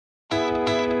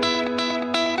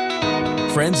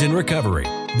Friends in Recovery,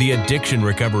 the Addiction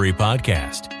Recovery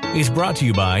Podcast, is brought to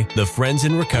you by the Friends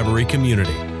in Recovery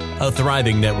community, a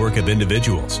thriving network of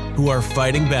individuals who are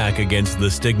fighting back against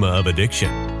the stigma of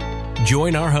addiction.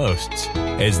 Join our hosts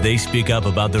as they speak up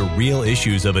about the real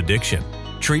issues of addiction,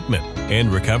 treatment,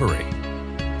 and recovery.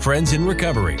 Friends in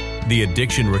Recovery, the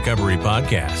Addiction Recovery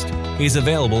Podcast, is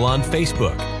available on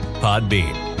Facebook,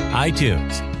 Podbean,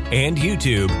 iTunes, and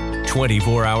YouTube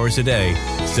 24 hours a day,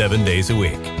 7 days a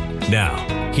week.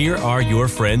 Now, here are your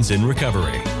Friends in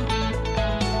Recovery.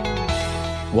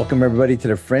 Welcome, everybody, to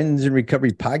the Friends in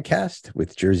Recovery podcast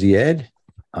with Jersey Ed.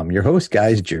 I'm your host,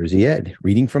 guys, Jersey Ed,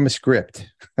 reading from a script,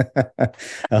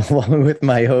 along with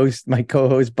my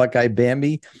co-host, Buckeye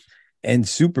Bambi, and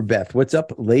Super Beth. What's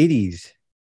up, ladies?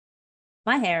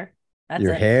 My hair. That's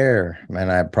Your hair. Man,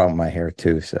 I have a problem with my hair,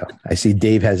 too. So I see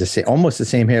Dave has almost the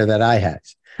same hair that I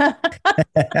has.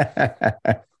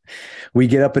 We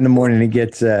get up in the morning, it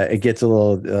gets a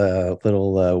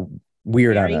little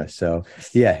weird on us. So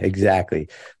yeah, exactly.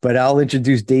 But I'll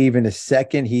introduce Dave in a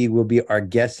second. He will be our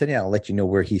guest today. I'll let you know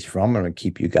where he's from. I'm going to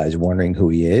keep you guys wondering who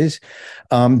he is.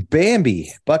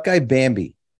 Bambi, Buckeye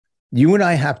Bambi, you and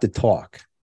I have to talk.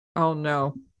 Oh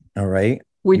no. All right.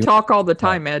 We talk all the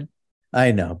time, Ed.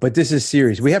 I know, but this is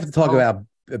serious. We have to talk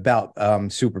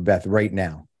about Super Beth right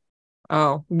now.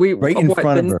 Oh, right in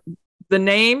front of her. The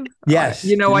name? Yes.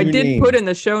 I did put in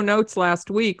the show notes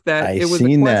last week that it was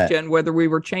a question whether we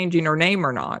were changing her name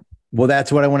or not. Well,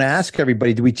 that's what I want to ask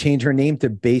everybody. Do we change her name to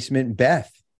Basement Beth?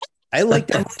 I like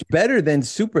that much better than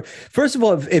Super. First of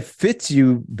all, it fits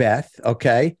you, Beth,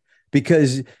 okay?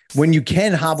 Because when you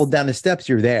can hobble down the steps,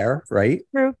 you're there, right?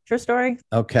 True story.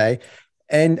 Okay.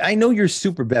 And I know you're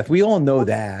Super Beth. We all know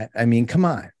that. I mean, come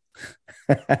on.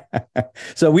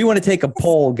 So we want to take a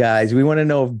poll, guys. We want to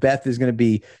know if Beth is going to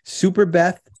be Super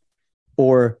Beth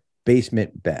or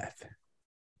Basement Beth.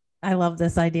 I love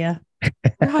this idea.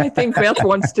 I think Beth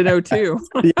wants to know too.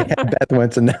 Yeah, Beth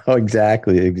wants to know.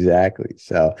 Exactly.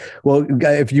 So, well,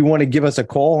 if you want to give us a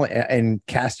call and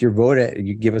cast your vote,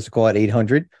 you give us a call at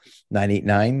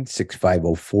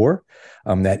 800-989-6504.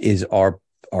 That is our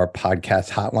podcast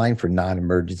hotline for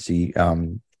non-emergency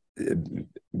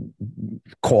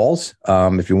calls.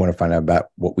 If you want to find out about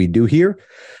what we do here,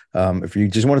 if you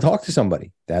just want to talk to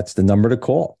somebody, that's the number to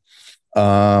call.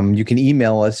 You can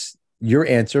email us your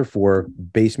answer for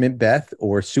Basement Beth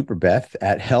or Super Beth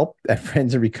at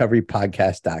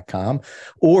help@friendsandrecoverypodcast.com,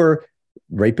 or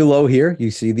right below here, you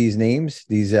see these names,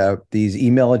 these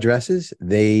email addresses.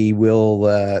 They will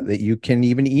that you can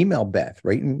even email Beth,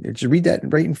 right? And just read that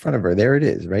right in front of her. There it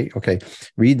is, right? Okay.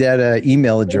 Read that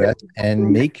email address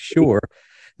and make sure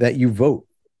that you vote.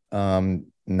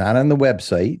 Not on the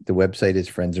website. The website is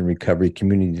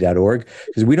friendsandrecoverycommunity.org,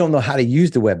 because we don't know how to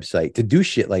use the website to do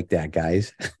shit like that,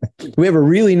 guys. We have a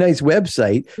really nice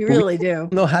website. You really do.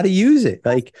 Don't know how to use it.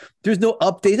 Like, there's no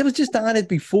update. I was just on it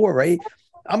before, right?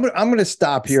 I'm gonna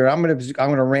stop here. I'm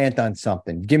gonna rant on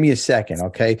something. Give me a second,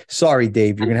 okay? Sorry,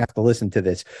 Dave, you're gonna have to listen to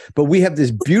this. But we have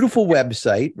this beautiful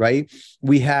website, right?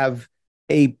 We have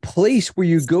a place where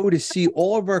you go to see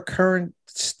all of our current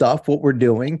stuff, what we're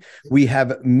doing. We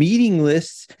have meeting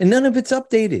lists, and none of it's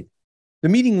updated. The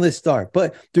meeting lists are,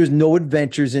 but there's no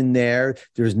adventures in there.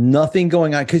 There's nothing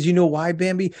going on. Because you know why,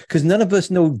 Bambi? Because none of us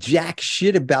know jack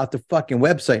shit about the fucking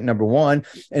website, number one.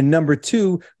 And number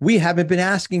two, we haven't been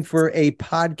asking for a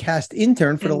podcast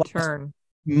intern for the last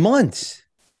months.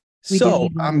 So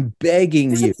I'm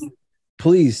begging you,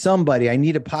 please, somebody, I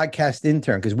need a podcast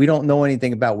intern, because we don't know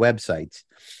anything about websites.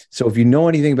 So if you know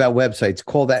anything about websites,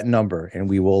 call that number, and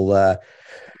we will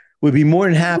we'll be more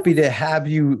than happy to have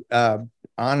you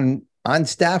on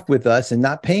staff with us and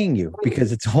not paying you,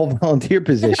 because it's a whole volunteer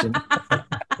position.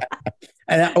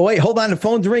 And wait, hold on. The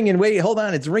phone's ringing. Wait, hold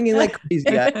on. It's ringing like crazy,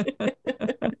 guys.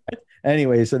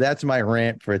 Anyway, so that's my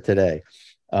rant for today.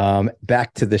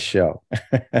 Back to the show.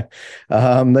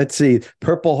 Let's see.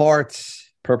 Purple hearts,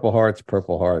 guys. Purple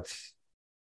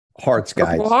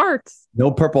hearts. No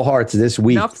purple hearts this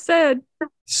week. Enough said.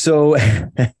 So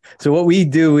what we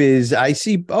do is I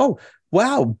see, oh,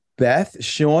 wow, Beth,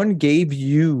 Sean gave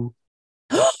you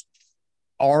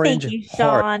orange. Thank you,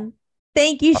 heart. Sean.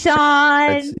 Thank you,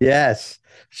 Sean. Yes.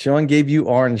 Sean gave you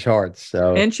orange hearts.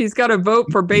 So, and she's got a vote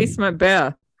for Basement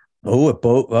Beth. Oh, a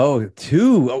boat. Oh,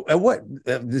 two. Oh, what?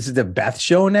 This is the Beth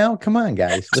show now? Come on,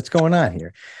 guys. What's going on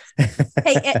here?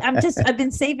 Hey, I've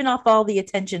been saving off all the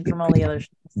attention from all the others.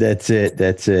 That's it.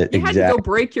 You had to go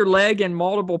break your leg in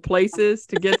multiple places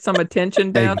to get some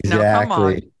attention, Beth. Exactly. Now, come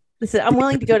on. Listen, I'm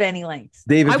willing to go to any lengths.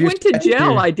 Dave, I went to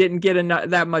jail. I didn't get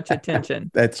that much attention.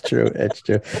 That's true.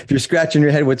 If you're scratching your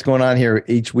head, what's going on here?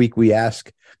 Each week we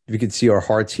ask if you could see our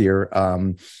hearts here,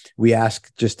 we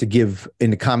ask just to give in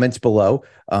the comments below,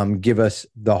 give us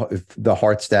the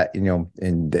hearts that,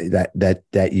 and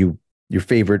that your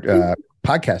favorite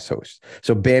podcast host.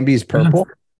 So Bambi is purple,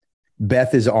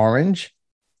 Beth is orange,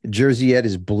 Jersey Ed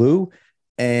is blue.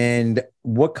 And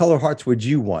what color hearts would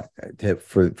you want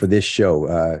for this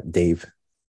show, Dave?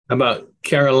 How about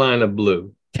Carolina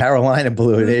blue? Carolina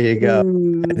blue. There you go.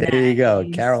 Ooh, there you go.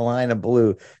 Carolina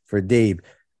blue for Dave.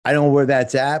 I don't know where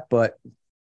that's at, but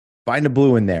find a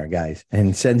blue in there, guys,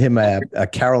 and send him a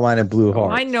Carolina blue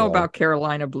heart. I know about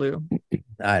Carolina blue.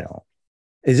 I don't.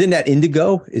 Isn't that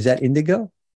indigo? Is that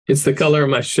indigo? It's the color of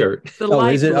my shirt. Is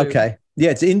it? Blue. Okay. Yeah,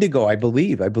 it's indigo, I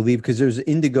believe because there's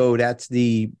indigo. That's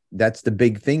the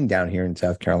big thing down here in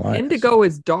South Carolina. Indigo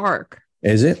is dark.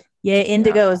 Is it? Yeah,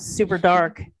 indigo is super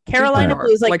dark. Carolina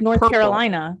blue is like North purple.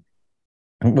 Carolina.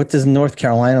 What does North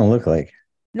Carolina look like?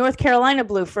 North Carolina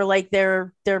blue for like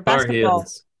their basketball.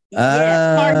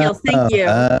 Yeah, Tar Heels. Thank you.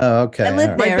 Okay. I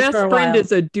lived there. My best friend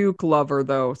is a Duke lover,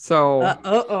 though.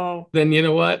 So, Then you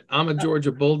know what? I'm a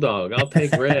Georgia Bulldog. I'll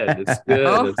take red. It's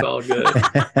good. It's all good.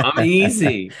 I'm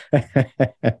easy.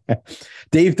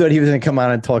 Dave thought he was going to come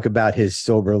on and talk about his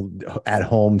sober at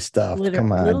home stuff.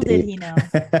 Come on, little Dave. Did he know?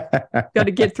 Got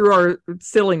to get through our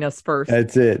silliness first.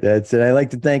 That's it. I'd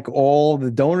like to thank all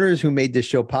the donors who made this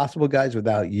show possible, guys.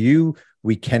 Without you,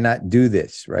 we cannot do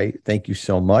this, right? Thank you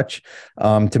so much.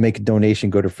 To make a donation,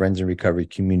 go to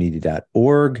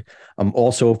friendsandrecoverycommunity.org.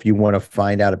 Also, if you want to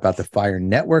find out about the Fire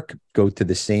Network, go to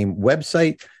the same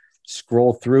website,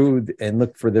 scroll through and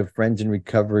look for the Friends in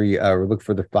Recovery, or look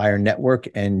for the Fire Network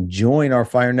and join our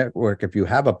Fire Network. If you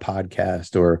have a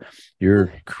podcast or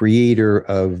you're creator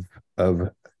of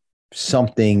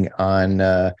something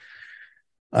on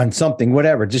something,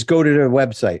 whatever, just go to the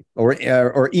website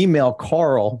or email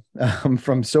Carl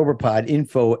from SoberPod,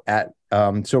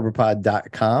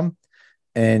 info@soberpod.com,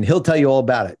 and he'll tell you all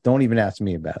about it. Don't even ask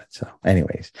me about it. So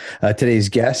anyways, today's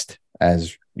guest,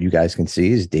 as you guys can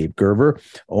see, is Dave Gerber,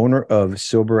 owner of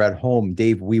Sober at Home.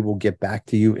 Dave, we will get back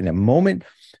to you in a moment.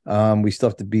 We still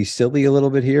have to be silly a little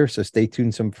bit here, so stay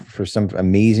tuned for some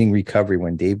amazing recovery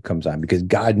when Dave comes on, because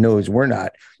God knows we're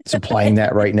not supplying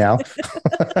that right now.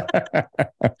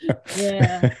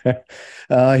 Yeah.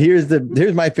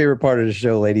 Here's my favorite part of the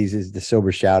show, ladies, is the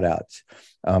sober shout outs.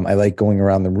 I like going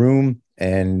around the room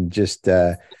and just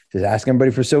asking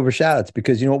everybody for sober shout outs,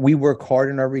 because we work hard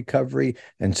in our recovery,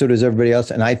 and so does everybody else.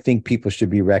 And I think people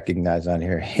should be recognized on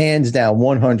here, hands down,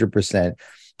 100%.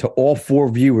 To all 4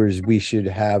 viewers, we should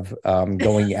have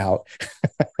going out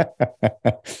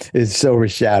is sober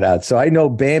shout out. So I know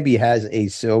Bambi has a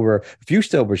few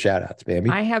sober shout outs, Bambi.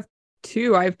 I have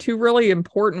 2. I have 2 really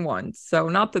important ones. So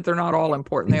not that they're not all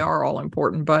important. They are all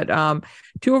important, but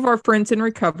 2 of our friends in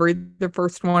recovery. The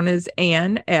first one is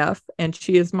Ann F., and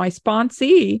she is my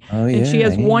sponsee. And she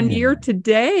has 1 year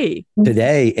today.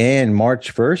 And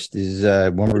March 1st is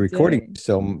when we're recording.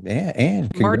 So Ann,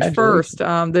 March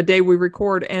 1st, the day we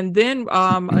record. And then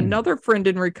another friend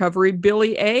in recovery,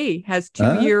 Billy A., has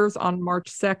 2 years on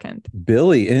March 2nd.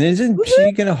 Billy, and isn't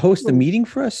she going to host a meeting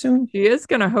for us soon? She is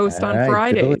going to host on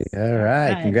Fridays. All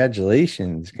right.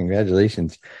 Congratulations.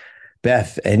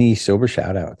 Beth, any sober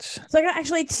shout outs? So I got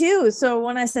actually 2. So I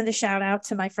want to send a shout out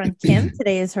to my friend Kim.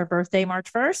 Today is her birthday,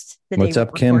 March 1st. What's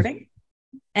up, Kim?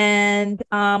 And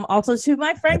also to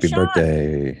my friend Happy Sean.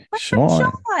 Birthday, Sean.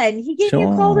 He gave me a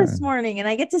call this morning, and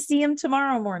I get to see him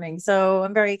tomorrow morning. So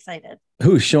I'm very excited.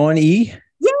 Who, Sean E?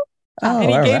 Yeah.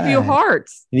 And he gave you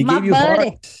hearts. And he gave you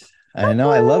hearts. I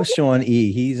know. I love Sean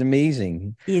E. He's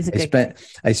amazing. He's a good guy.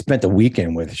 I spent a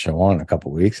weekend with Sean a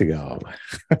couple of weeks ago.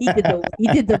 He did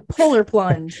the polar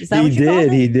plunge. Is that what you called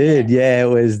it? He did. Yeah, it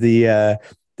was the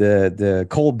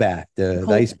cold bath, the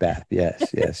ice bath.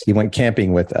 Yes. He went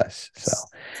camping with us. So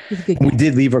we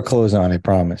did leave our clothes on, I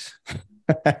promise.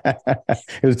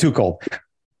 It was too cold.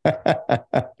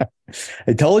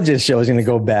 I told you the show was going to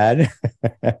go bad.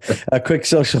 A quick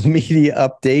social media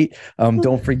update.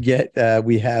 Don't forget,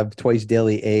 we have twice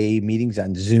daily AA meetings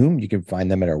on Zoom. You can find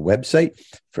them at our website,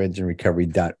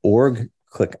 friendsandrecovery.org.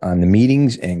 Click on the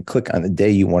meetings and click on the day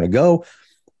you want to go.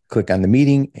 Click on the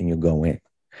meeting and you'll go in.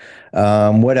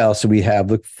 What else do we have?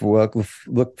 Look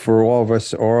for all of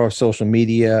us, all our social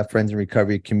media, Friends in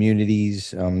Recovery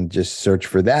communities. Just search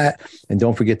for that. And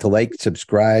don't forget to like,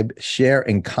 subscribe, share,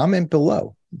 and comment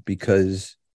below,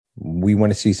 because we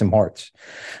want to see some hearts.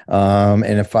 And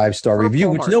a 5-star review,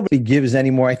 which nobody gives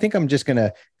anymore. I think I'm just going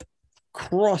to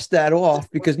cross that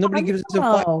off because nobody gives us a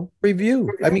 5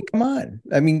 review. I mean, come on.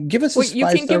 I mean, give us a 5-star review.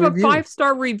 You can give a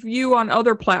 5-star review on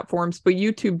other platforms, but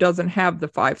YouTube doesn't have the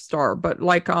 5-star. But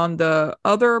like on the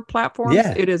other platforms,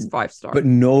 it is 5-star. But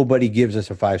nobody gives us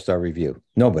a 5-star review.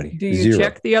 Nobody. Do you 0.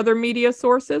 check the other media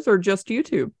sources or just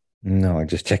YouTube? No, I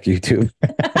just check YouTube.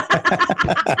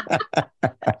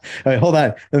 All right, hold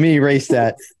on. Let me erase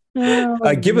that.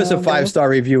 Give us a 5-star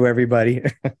review, everybody.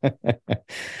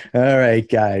 All right,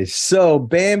 guys. So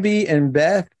Bambi and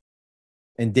Beth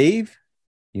and Dave,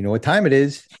 you know what time it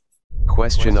is.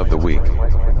 Question of the week.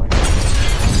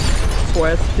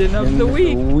 Question of the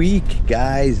week,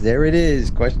 guys. There it is.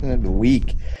 Question of the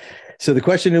week. So the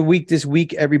question of the week this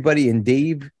week, everybody, and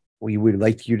Dave, we would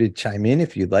like you to chime in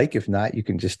if you'd like. If not, you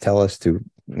can just tell us to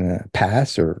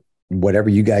pass or whatever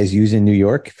you guys use in New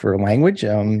York for language.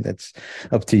 That's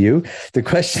up to you. The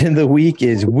question of the week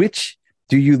is, which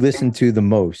do you listen to the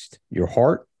most, your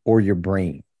heart or your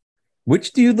brain?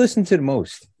 Which do you listen to the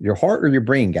most, your heart or your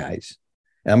brain, guys?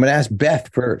 And I'm going to ask Beth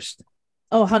first.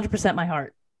 Oh, 100% my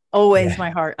heart. Always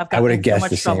my heart. I've got so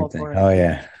much trouble for it. Oh,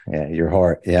 yeah. Yeah, your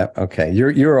heart. Yeah. Okay.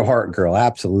 You're a heart girl.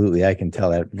 Absolutely. I can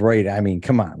tell that. Right. I mean,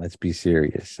 come on. Let's be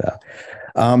serious.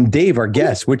 Dave, our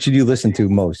guest, which do you listen to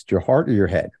most, your heart or your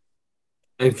head?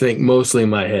 I think mostly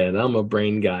my head. I'm a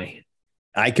brain guy.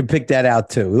 I could pick that out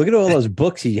too. Look at all those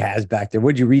books he has back there.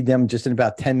 Would you read them just in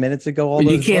about 10 minutes ago?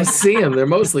 You can't see them. They're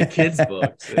mostly kids'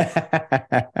 books.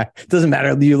 Doesn't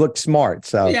matter. You look smart.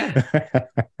 So yeah.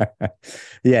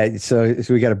 Yeah. So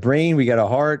we got a brain, we got a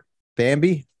heart.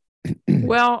 Bambi.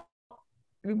 Well,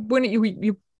 when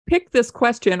you picked this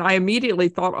question, I immediately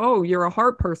thought, oh, you're a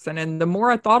heart person. And the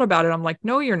more I thought about it, I'm like,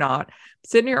 no, you're not. I'm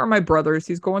sitting here with my brother's.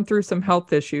 He's going through some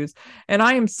health issues. And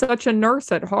I am such a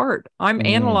nurse at heart. I'm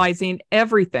analyzing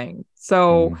everything.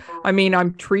 So, I mean,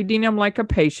 I'm treating him like a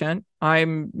patient.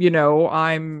 So no,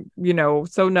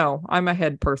 I'm a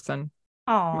head person.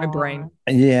 My brain.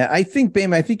 Yeah, I think,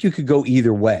 Bam, I think you could go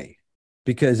either way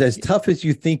because as tough as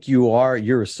you think you are,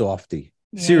 you're a softie.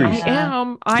 Seriously.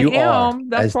 I am.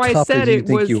 That's why I said it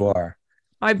was. You are.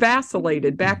 I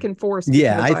vacillated back and forth.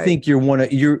 Yeah, I think you're one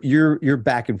of you're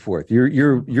back and forth.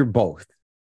 You're both.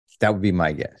 That would be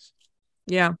my guess.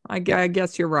 Yeah, I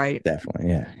guess you're right. Definitely.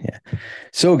 Yeah.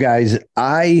 So, guys,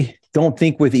 I don't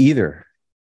think with either.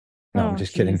 No, I'm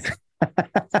just kidding.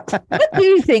 What do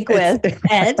you think with,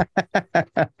 Ed?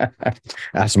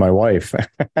 Ask my wife.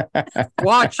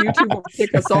 Watch, YouTube will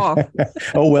kick us off.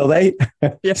 Oh, will they?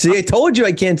 Yeah. See, I told you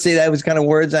I can't say those kind of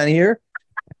words on here.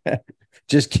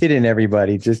 Just kidding,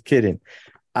 everybody. Just kidding.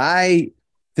 I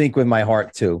think with my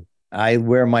heart, too. I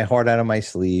wear my heart out of my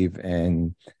sleeve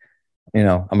and,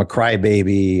 I'm a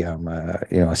crybaby. I'm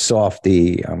a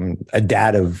softie. I'm a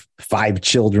dad of 5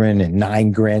 children and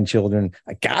 9 grandchildren.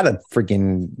 I got to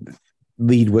freaking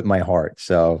lead with my heart.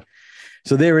 So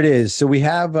there it is. So we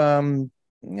have a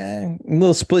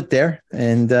little split there.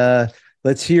 And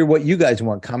let's hear what you guys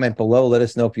want. Comment below. Let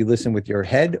us know if you listen with your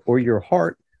head or your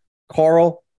heart.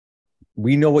 Carl,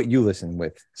 we know what you listen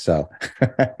with. So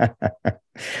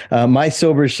my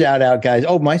sober shout out, guys.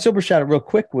 Oh, my sober shout out real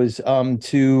quick was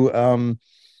to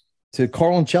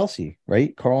Carl and Chelsea,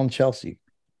 right? Carl and Chelsea.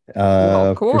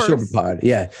 Of course. For SoberPod.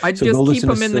 Yeah. I just keep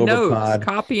them in the notes,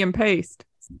 copy and paste.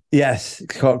 Yes.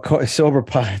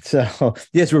 SoberPod. So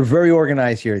yes, we're very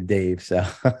organized here, Dave. So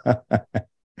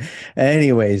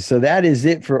anyways, so that is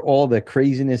it for all the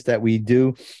craziness that we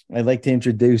do. I'd like to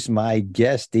introduce my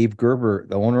guest, Dave Gerber,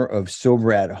 the owner of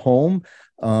Sober at Home.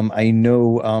 I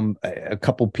know a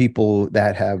couple people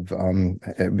that have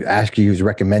asked you, who's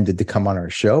recommended to come on our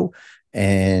show.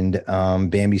 And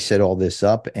Bambi set all this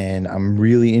up, and I'm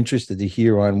really interested to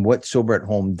hear on what Sober at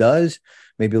Home does,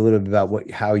 maybe a little bit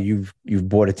about how you've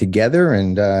brought it together.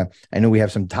 And I know we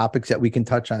have some topics that we can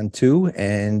touch on too.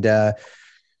 And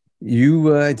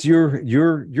it's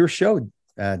your show,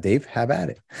 Dave. Have at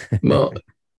it. Well,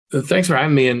 thanks for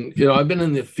having me. And I've been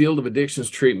in the field of addictions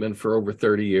treatment for over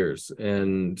 30 years,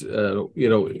 and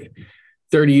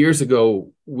 30 years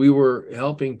ago, we were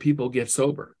helping people get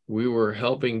sober. We were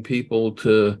helping people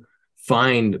to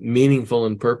find meaningful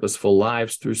and purposeful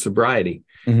lives through sobriety.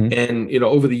 Mm-hmm. And,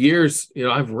 over the years,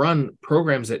 I've run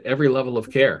programs at every level of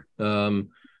care, from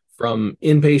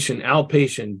inpatient,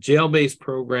 outpatient, jail-based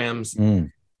programs.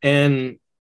 And,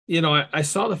 I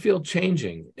saw the field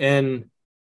changing. And,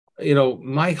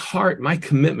 my heart, my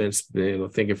commitments,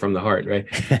 thinking from the heart, right?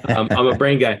 I'm a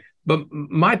brain guy. But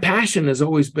my passion has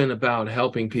always been about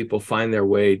helping people find their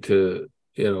way to,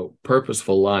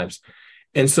 purposeful lives.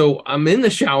 And so I'm in the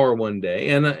shower one day,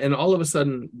 and all of a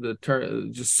sudden the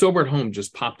term just Sober at Home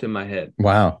just popped in my head.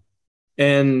 Wow.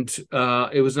 And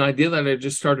it was an idea that I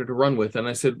just started to run with. And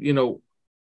I said,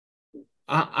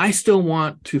 I still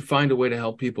want to find a way to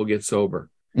help people get sober.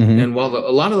 Mm-hmm. And while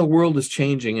a lot of the world is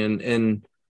changing and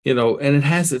it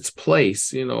has its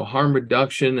place, harm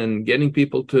reduction and getting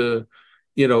people to,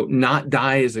 not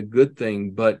die is a good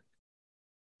thing. But,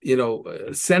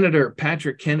 Senator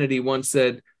Patrick Kennedy once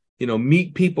said,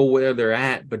 meet people where they're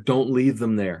at, but don't leave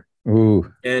them there.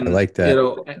 Ooh, and I like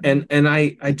that. And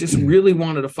I just really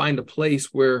wanted to find a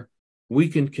place where we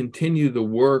can continue the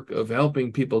work of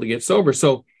helping people to get sober.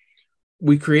 So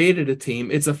we created a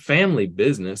team. It's a family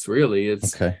business, really.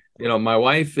 It's okay. My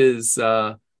wife is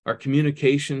our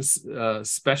communications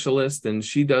specialist, and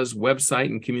she does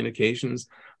website and communications.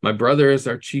 My brother is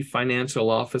our chief financial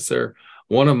officer.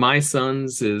 One of my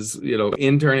sons is,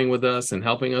 interning with us and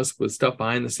helping us with stuff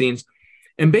behind the scenes.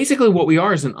 And basically what we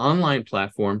are is an online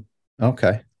platform.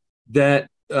 Okay. That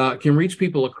can reach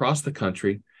people across the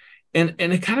country. And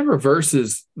it kind of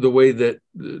reverses the way that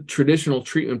the traditional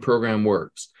treatment program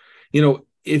works.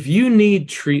 If you need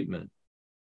treatment,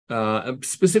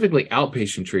 specifically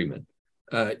outpatient treatment,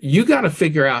 you got to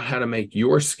figure out how to make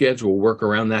your schedule work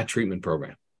around that treatment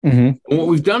program. Mm-hmm. And what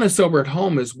we've done at Sober at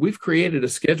Home is we've created a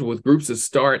schedule with groups that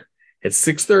start at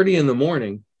 6:30 in the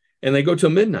morning and they go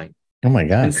till midnight. Oh my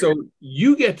God. And so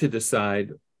you get to decide,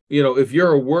 if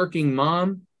you're a working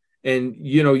mom and,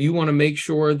 you want to make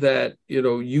sure that,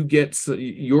 you get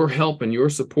your help and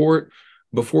your support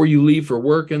before you leave for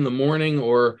work in the morning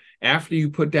or after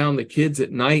you put down the kids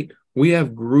at night. We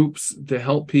have groups to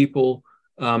help people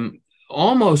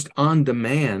almost on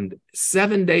demand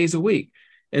 7 days a week.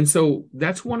 And so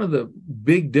that's one of the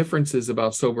big differences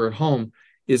about Sober at Home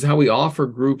is how we offer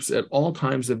groups at all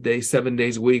times of day, 7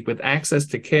 days a week with access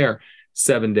to care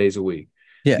 7 days a week.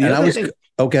 Yeah. And I was,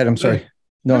 okay, I'm sorry.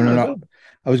 No.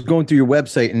 I was going through your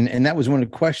website and that was one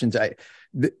of the questions.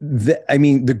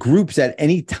 The groups at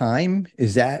any time,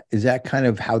 is that kind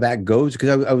of how that goes?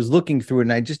 Because I was looking through it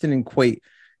and I just didn't quite,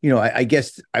 I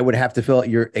guess I would have to fill out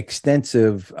your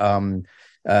extensive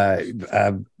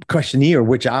questionnaire,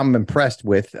 which I'm impressed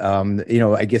with,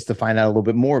 I guess to find out a little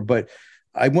bit more, but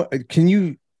can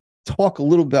you talk a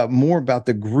little bit more about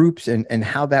the groups and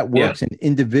how that works and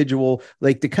individual,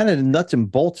 like the kind of nuts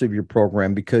and bolts of your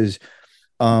program, because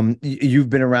you've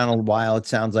been around a while. It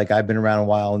sounds like I've been around a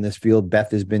while in this field.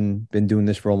 Beth has been doing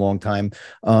this for a long time.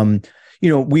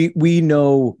 We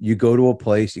know you go to a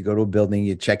place, you go to a building,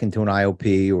 you check into an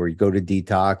IOP or you go to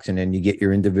detox and then you get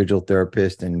your individual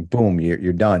therapist and boom,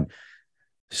 you're done.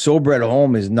 Sober at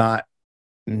Home is not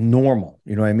normal.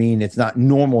 You know what I mean? It's not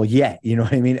normal yet. You know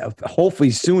what I mean?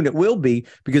 Hopefully soon it will be,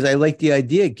 because I like the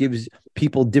idea. It gives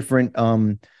people different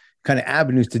kind of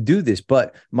avenues to do this.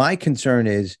 But my concern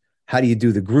is, how do you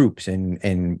do the groups? And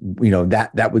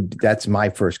that's my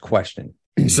first question.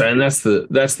 So, and that's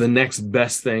the next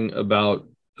best thing about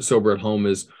Sober at Home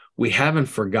is we haven't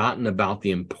forgotten about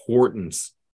the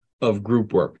importance of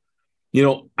group work.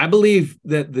 I believe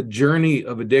that the journey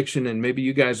of addiction, and maybe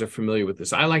you guys are familiar with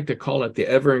this, I like to call it the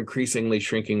ever increasingly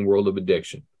shrinking world of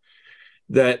addiction.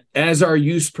 That as our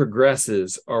use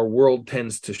progresses, our world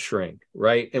tends to shrink,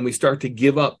 right? And we start to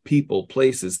give up people,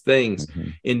 places, things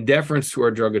in deference to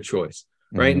our drug of choice,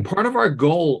 right? And part of our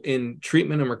goal in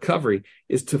treatment and recovery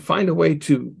is to find a way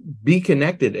to be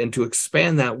connected and to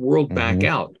expand that world back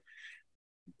out.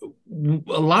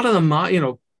 A lot of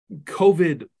the,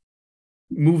 COVID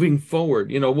moving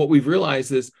forward, what we've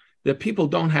realized is that people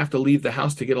don't have to leave the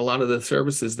house to get a lot of the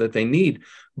services that they need.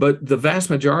 But the vast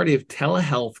majority of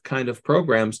telehealth kind of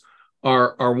programs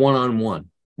are one-on-one.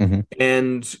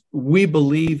 And we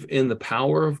believe in the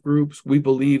power of groups. We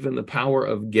believe in the power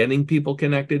of getting people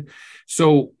connected.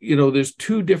 So, there's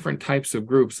two different types of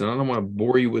groups, and I don't want to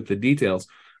bore you with the details,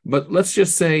 but let's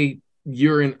just say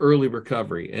you're in early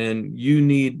recovery and you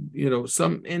need,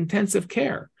 some intensive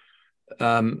care.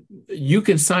 You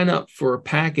can sign up for a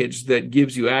package that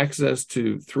gives you access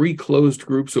to 3 closed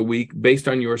groups a week based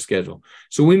on your schedule.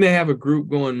 So we may have a group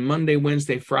going Monday,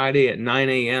 Wednesday, Friday at 9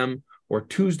 a.m. or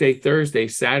Tuesday, Thursday,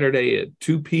 Saturday at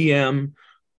 2 p.m.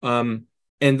 And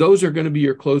those are going to be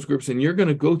your closed groups. And you're going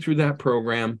to go through that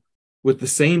program with the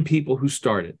same people who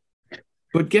started.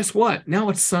 But guess what? Now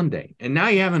it's Sunday. And now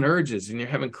you're having urges and you're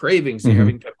having cravings and you're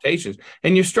having temptations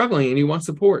and you're struggling and you want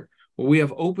support. Well, we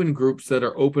have open groups that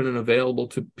are open and available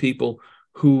to people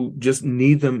who just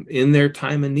need them in their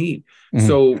time of need.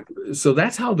 So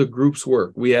that's how the groups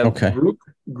work. We have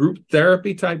group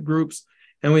therapy type groups,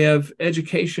 and we have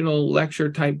educational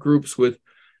lecture type groups with,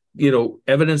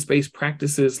 evidence-based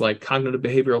practices like cognitive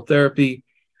behavioral therapy,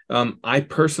 I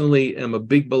personally am a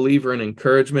big believer in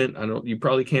encouragement. You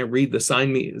probably can't read the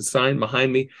sign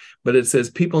behind me, but it says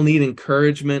people need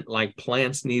encouragement like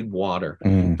plants need water.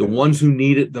 The ones who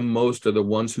need it the most are the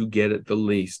ones who get it the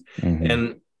least.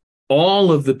 And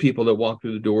all of the people that walk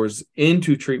through the doors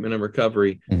into treatment and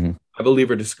recovery, I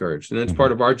believe, are discouraged. And it's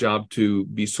part of our job to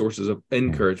be sources of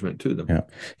encouragement to them.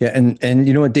 Yeah. And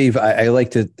you know what, Dave, I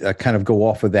like to kind of go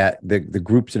off of that, the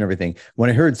groups and everything. When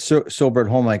I heard Sober at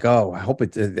Home, like, oh, I hope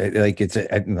it's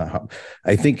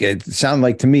I think it sounded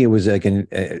like to me, it was like an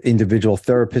individual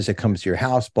therapist that comes to your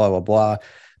house, blah, blah, blah.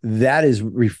 That is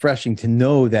refreshing to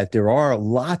know that there are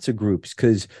lots of groups,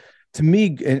 because to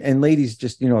me, and ladies,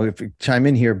 just, if you chime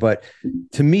in here, but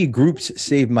to me, groups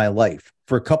saved my life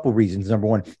for a couple of reasons. Number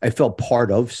one, I felt part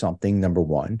of something. Number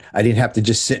one, I didn't have to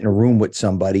just sit in a room with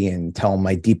somebody and tell them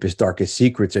my deepest, darkest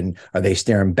secrets. And are they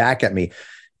staring back at me?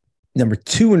 Number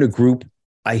two, in a group,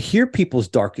 I hear people's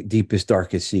deepest,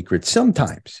 darkest secrets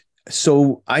sometimes.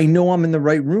 So I know I'm in the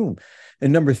right room.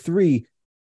 And number three,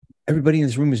 everybody in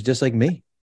this room is just like me.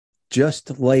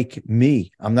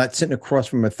 I'm not sitting across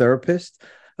from a therapist,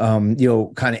 kind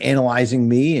of analyzing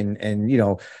me and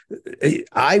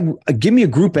give me a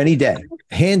group any day,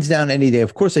 hands down any day.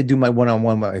 Of course, I do my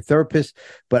one-on-one with my therapist,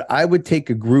 but I would take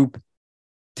a group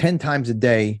 10 times a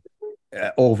day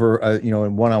over,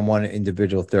 in one-on-one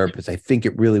individual therapist. I think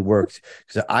it really works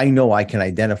because I know I can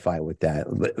identify with that.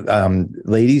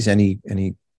 Ladies,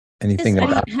 anything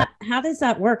about how does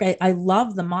that work? I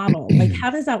love the model. Like,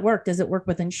 how does that work? Does it work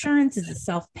with insurance? Is it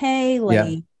self-pay?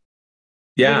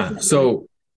 Yeah. So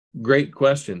great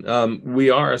question. We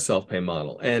are a self-pay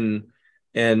model, and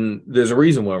there's a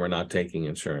reason why we're not taking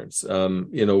insurance.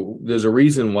 There's a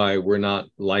reason why we're not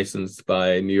licensed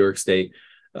by New York State.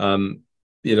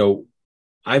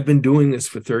 I've been doing this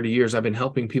for 30 years. I've been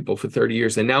helping people for 30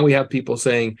 years. And now we have people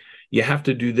saying, you have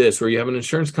to do this, or you have an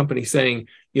insurance company saying,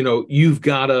 you've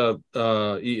got to,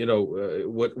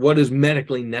 what is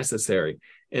medically necessary.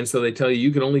 And so they tell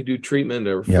you can only do treatment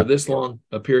for this long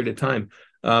a period of time.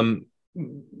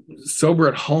 Sober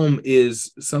at Home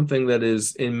is something that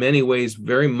is in many ways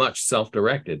very much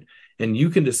self-directed, and you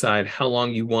can decide how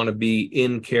long you want to be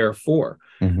in care for.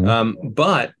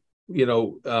 But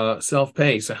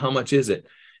self-pay. So how much is it?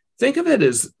 Think of it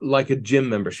as like a gym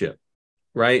membership,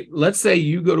 right? Let's say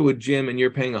you go to a gym and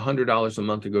you're paying $100 a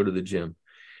month to go to the gym.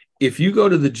 If you go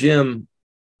to the gym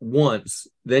once,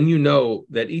 then you know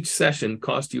that each session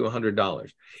costs you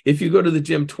 $100. If you go to the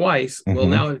gym twice, well,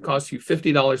 now it costs you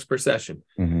 $50 per session.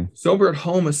 Sober at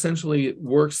Home essentially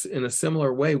works in a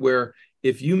similar way, where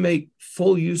if you make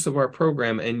full use of our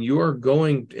program and you're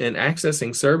going and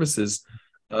accessing services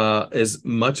as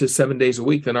much as 7 days a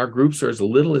week, then our groups are as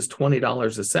little as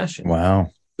 $20 a session. Wow.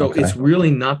 So it's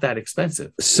really not that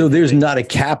expensive. So there's not a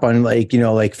cap on like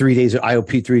 3 days of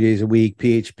IOP, 3 days a week,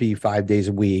 PHP 5 days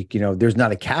a week. There's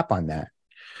not a cap on that.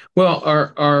 Well,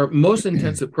 our most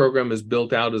intensive program is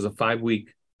built out as a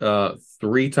 5-week,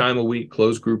 3-time-a-week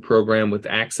closed group program with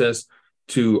access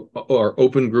to our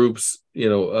open groups,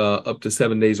 up to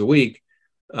 7 days a week.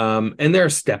 And there are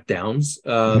step downs.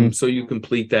 So you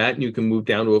complete that and you can move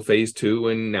down to a phase 2,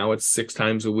 and now it's 6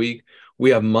 times a week. We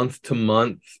have month to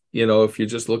month, if you're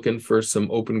just looking for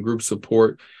some open group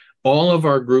support. All of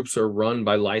our groups are run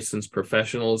by licensed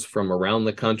professionals from around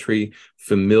the country,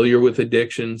 familiar with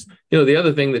addictions. The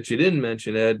other thing that you didn't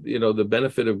mention, Ed, the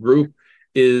benefit of group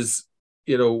is,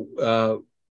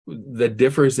 that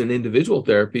differs in individual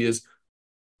therapy is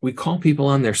we call people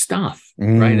on their stuff,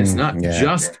 right? It's not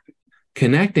just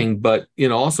connecting, but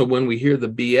also when we hear the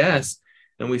BS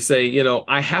and we say,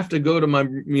 I have to go to my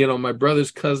my brother's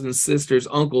cousin's sister's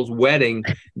uncle's wedding,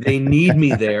 they need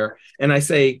me there, and I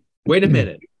say, wait a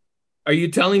minute, are you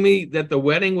telling me that the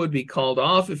wedding would be called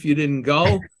off if you didn't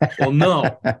go? Well,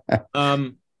 no.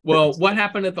 Well, what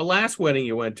happened at the last wedding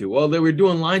you went to? Well, they were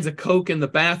doing lines of Coke in the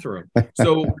bathroom.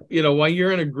 So, while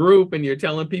you're in a group and you're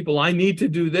telling people, I need to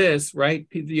do this, right?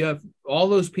 You have all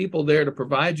those people there to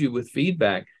provide you with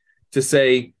feedback to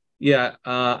say,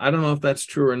 I don't know if that's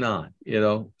true or not,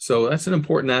 so that's an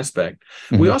important aspect.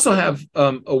 We also have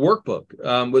a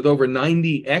workbook with over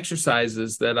 90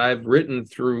 exercises that I've written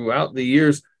throughout the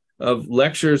years of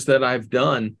lectures that I've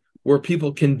done, where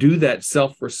people can do that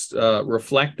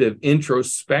self-reflective,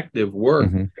 introspective work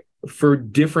for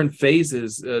different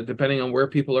phases, depending on where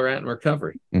people are at in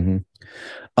recovery.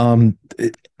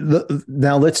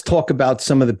 Now let's talk about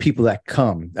some of the people that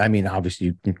come. I mean, obviously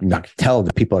you're not gonna tell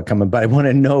the people that come in, but I want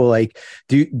to know, like,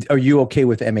 are you okay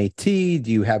with MAT?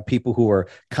 Do you have people who are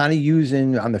kind of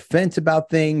using on the fence about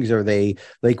things? Are they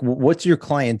like, what's your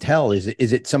clientele? Is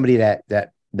it somebody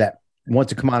that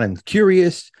wants to come on and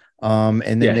curious?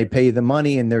 and then they pay the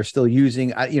money and they're still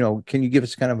using. Can you give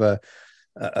us kind of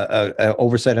a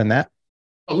oversight on that?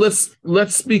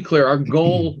 Let's be clear. Our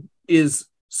goal is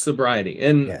sobriety,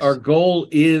 and our goal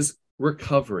is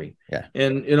recovery. Yeah.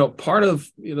 And part of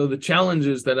the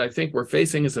challenges that I think we're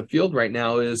facing as a field right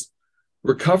now is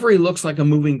recovery looks like a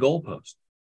moving goalpost.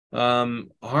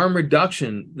 Harm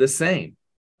reduction, the same.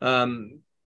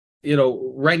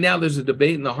 Right now there's a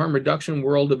debate in the harm reduction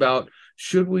world about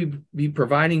should we be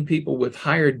providing people with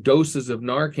higher doses of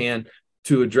Narcan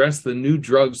to address the new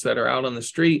drugs that are out on the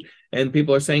street, and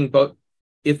people are saying, but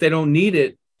if they don't need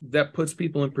it, that puts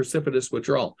people in precipitous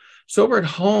withdrawal. Sober at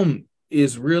Home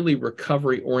is really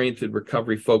recovery-oriented,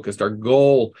 recovery-focused. Our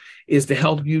goal is to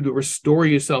help you to restore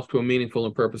yourself to a meaningful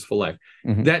and purposeful life.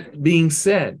 Mm-hmm. That being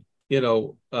said,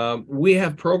 we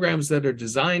have programs that are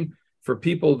designed for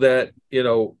people that,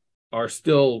 are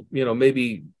still,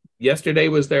 maybe yesterday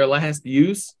was their last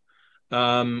use.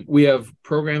 We have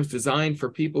programs designed for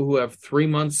people who have 3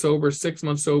 months sober, 6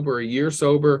 months sober, a year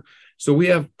sober. So we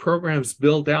have programs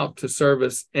built out to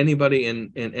service anybody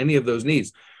in any of those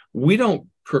needs. We don't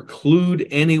preclude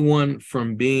anyone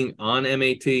from being on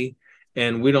MAT,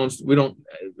 and we don't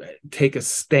take a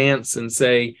stance and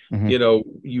say,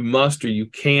 you must or you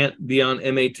can't be on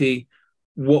MAT.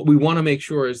 What we want to make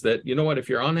sure is that, if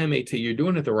you're on MAT, you're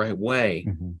doing it the right way,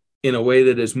 in a way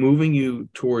that is moving you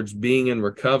towards being in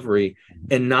recovery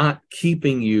and not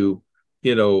keeping you,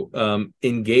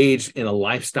 engaged in a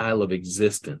lifestyle of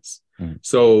existence.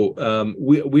 So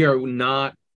we are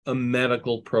not a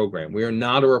medical program. We are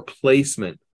not a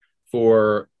replacement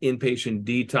for inpatient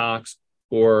detox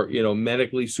or,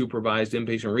 medically supervised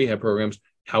inpatient rehab programs.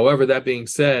 However, that being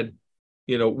said,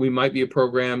 we might be a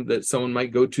program that someone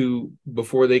might go to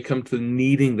before they come to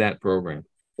needing that program,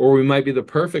 or we might be the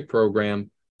perfect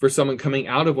program for someone coming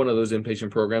out of one of those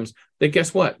inpatient programs that,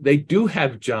 guess what? They do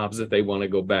have jobs that they want to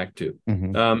go back to.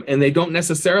 And they don't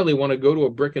necessarily want to go to a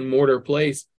brick and mortar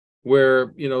place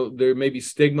where, there may be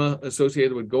stigma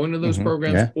associated with going to those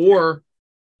programs, or,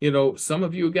 some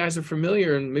of you guys are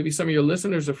familiar, and maybe some of your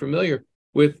listeners are familiar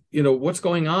with, what's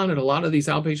going on at a lot of these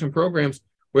outpatient programs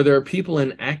where there are people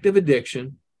in active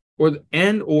addiction or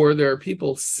there are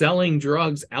people selling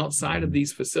drugs outside of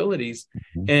these facilities.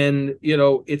 And,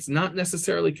 it's not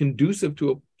necessarily conducive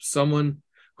to someone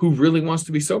who really wants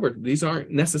to be sober. These aren't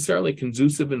necessarily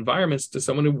conducive environments to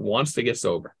someone who wants to get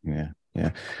sober. Yeah.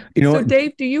 So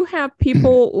Dave, do you have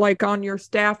people like on your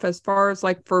staff as far as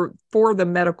like for the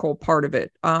medical part of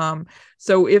it?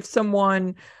 So if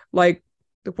someone, like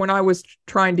when I was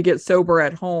trying to get sober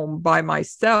at home by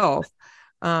myself,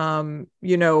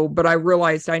 but I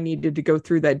realized I needed to go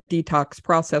through that detox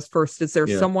process first. Is there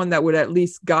someone that would at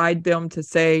least guide them to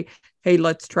say, hey,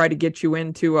 let's try to get you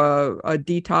into a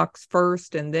detox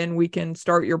first, and then we can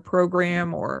start your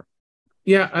program? Or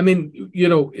yeah, I mean,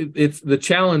 it's the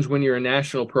challenge when you're a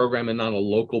national program and not a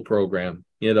local program.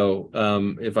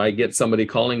 If I get somebody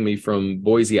calling me from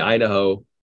Boise, Idaho,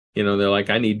 they're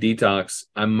like, I need detox.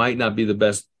 I might not be the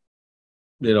best,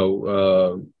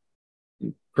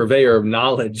 purveyor of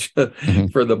knowledge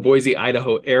for the Boise,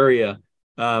 Idaho area.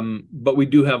 But we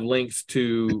do have links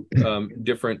to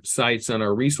different sites on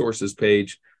our resources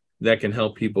page that can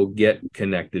help people get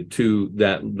connected to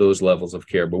those levels of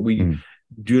care. But we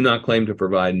do not claim to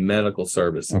provide medical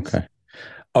services. Okay.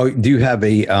 Oh, do you have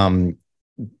like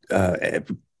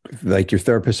your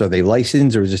therapists, are they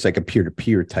licensed, or is this like a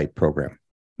peer-to-peer type program?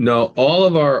 No, all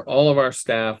of our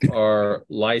staff are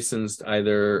licensed,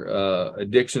 either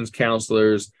addictions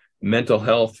counselors, mental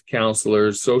health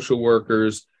counselors, social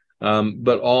workers,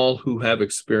 but all who have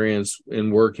experience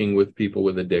in working with people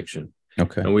with addiction.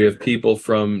 Okay. And we have people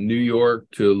from New York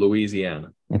to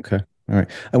Louisiana. Okay. All right.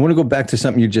 I want to go back to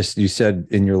something you said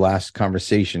in your last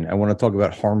conversation. I want to talk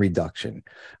about harm reduction.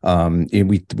 And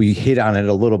we hit on it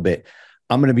a little bit.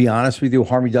 I'm going to be honest with you.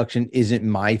 Harm reduction isn't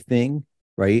my thing,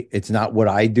 right? It's not what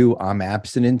I do. I'm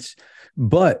abstinence.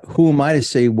 But who am I to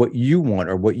say what you want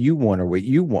or what you want or what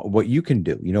you can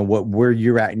do, where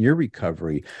you're at in your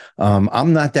recovery.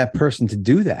 I'm not that person to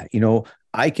do that.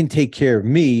 I can take care of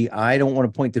me. I don't want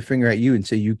to point the finger at you and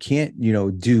say you can't,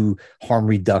 do harm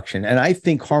reduction. And I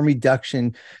think harm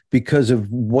reduction, because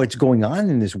of what's going on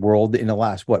in this world in the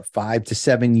last, 5 to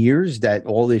 7 years that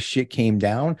all this shit came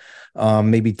down,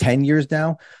 maybe 10 years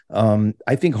now.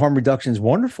 I think harm reduction is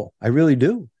wonderful. I really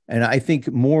do. And I think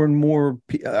more and more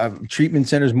treatment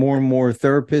centers, more and more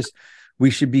therapists, we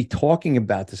should be talking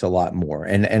about this a lot more.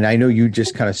 And I know you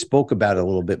just kind of spoke about it a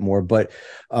little bit more, but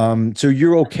so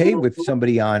you're okay with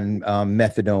somebody on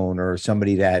methadone or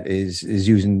somebody that is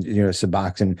using,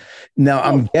 Suboxone. Now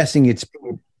I'm guessing it's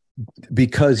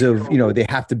because of, they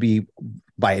have to be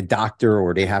by a doctor,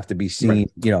 or they have to be seen,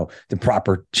 the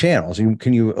proper channels.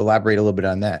 Can you elaborate a little bit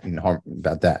on that and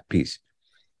about that piece?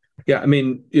 Yeah, I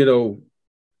mean,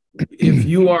 if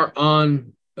you are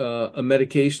on a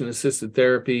medication-assisted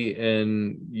therapy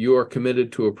and you are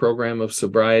committed to a program of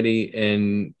sobriety,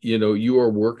 and you are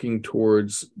working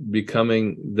towards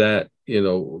becoming that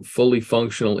fully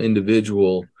functional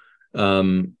individual,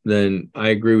 then I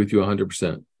agree with you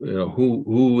 100%.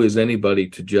 Who is anybody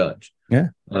to judge? Yeah.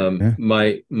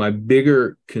 My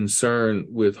bigger concern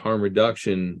with harm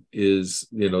reduction is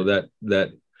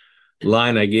that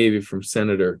line I gave you from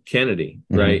Senator Kennedy,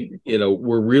 right?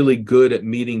 We're really good at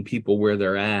meeting people where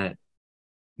they're at,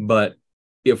 but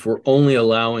if we're only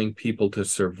allowing people to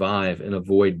survive and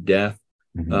avoid death,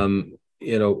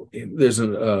 there's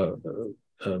a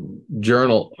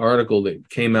journal article that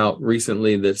came out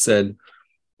recently that said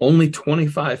only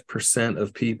 25%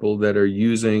 of people that are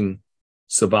using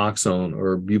Suboxone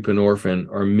or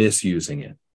buprenorphine are misusing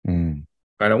it.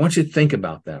 Right, I want you to think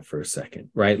about that for a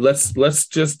second, right? Let's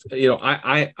just,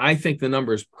 I think the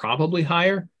number is probably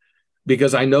higher,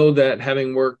 because I know that,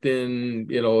 having worked in,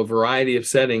 a variety of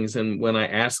settings, and when I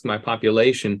asked my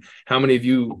population, how many of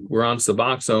you were on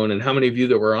Suboxone and how many of you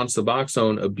that were on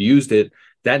Suboxone abused it,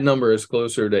 that number is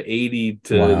closer to 80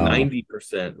 to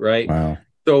 90%, right? Wow.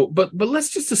 So, but let's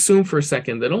just assume for a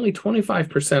second that only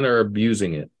 25% are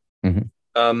abusing it.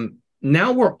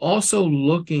 Now we're also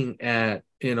looking at,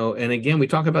 and again, we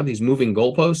talk about these moving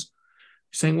goalposts,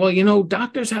 saying, well,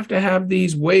 doctors have to have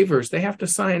these waivers. They have to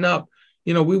sign up.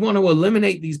 We want to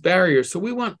eliminate these barriers. So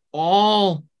we want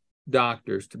all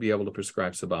doctors to be able to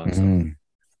prescribe Suboxone.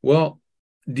 Well,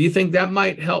 do you think that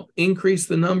might help increase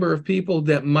the number of people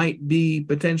that might be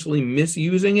potentially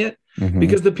misusing it?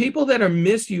 Because the people that are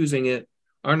misusing it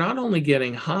are not only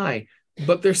getting high,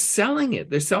 but they're selling it.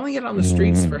 They're selling it on the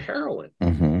streets for heroin.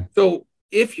 So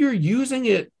if you're using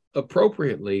it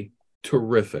appropriately,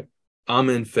 terrific. I'm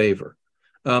in favor.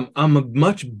 I'm a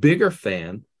much bigger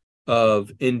fan of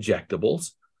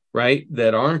injectables, right,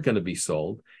 that aren't going to be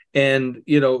sold. And,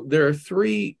 there are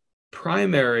three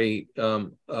primary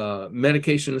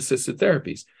medication-assisted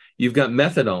therapies. You've got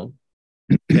methadone,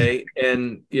 okay?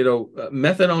 And,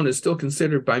 methadone is still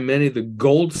considered by many the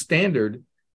gold standard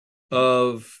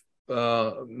of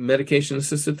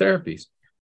medication-assisted therapies.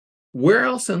 Where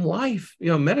else in life,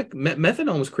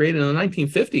 methadone was created in the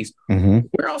 1950s.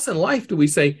 Where else in life do we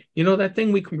say, that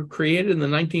thing we created in the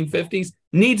 1950s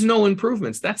needs no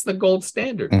improvements? That's the gold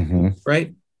standard,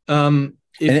 right? And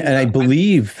I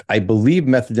believe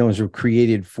methadones were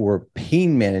created for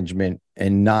pain management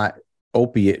and not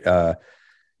opiate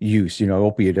use,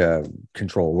 opiate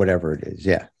control, whatever it is.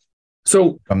 Yeah.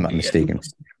 So if I'm not mistaken.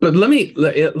 But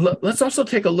let's also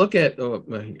take a look at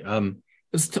the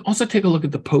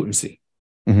potency,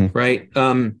 right?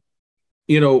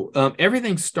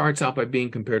 Everything starts out by being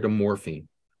compared to morphine.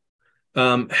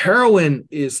 Heroin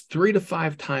is 3 to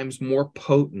 5 times more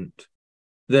potent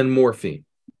than morphine.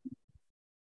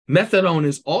 Methadone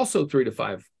is also 3 to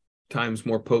 5 times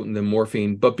more potent than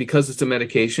morphine, but because it's a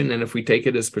medication, and if we take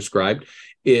it as prescribed,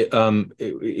 it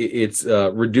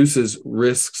reduces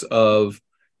risks of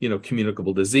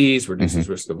communicable disease, reduces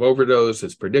risk of overdose.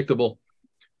 It's predictable.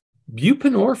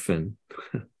 Buprenorphine,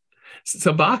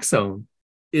 Suboxone,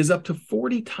 is up to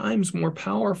 40 times more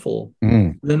powerful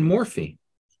than morphine.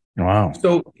 Wow.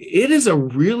 So it is a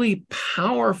really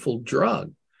powerful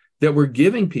drug that we're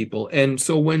giving people. And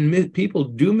so when people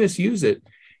do misuse it,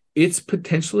 it's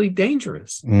potentially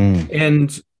dangerous.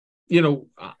 And,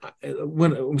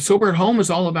 when Sober at Home is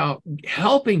all about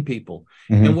helping people,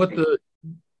 and what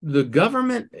the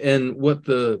government and what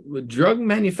the drug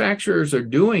manufacturers are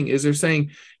doing is they're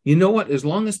saying, as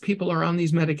long as people are on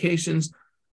these medications,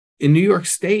 in New York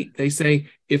State, they say,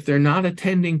 if they're not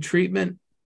attending treatment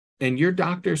and your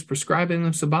doctor's prescribing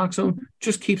them Suboxone,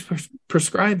 just keep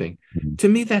prescribing. To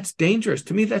me, that's dangerous.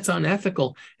 To me, that's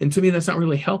unethical. And to me, that's not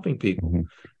really helping people.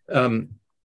 The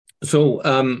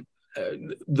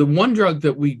one drug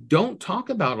that we don't talk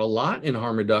about a lot in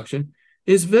harm reduction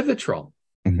is Vivitrol.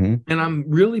 And I'm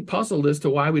really puzzled as to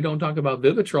why we don't talk about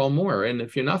Vivitrol more. And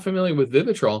if you're not familiar with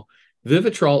Vivitrol,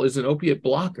 Vivitrol is an opiate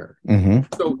blocker.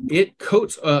 So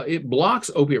it blocks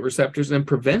opiate receptors and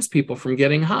prevents people from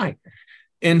getting high.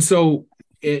 And so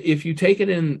if you take it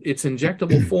in its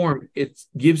injectable form, it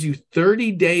gives you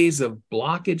 30 days of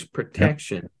blockage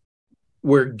protection,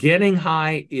 where getting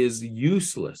high is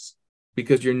useless,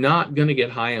 because you're not going to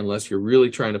get high unless you're really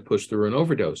trying to push through an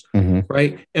overdose,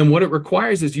 right? And what it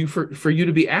requires is for you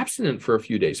to be abstinent for a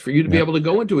few days, for you to be able to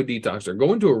go into a detox or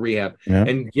go into a rehab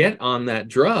and get on that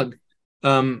drug.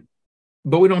 But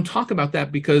we don't talk about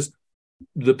that because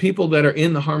the people that are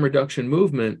in the harm reduction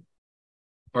movement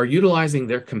are utilizing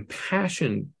their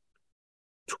compassion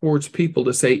towards people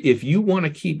to say, if you want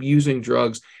to keep using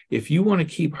drugs, if you want to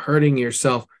keep hurting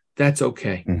yourself, that's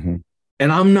okay. Mm-hmm.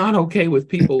 And I'm not okay with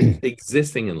people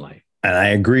existing in life. And I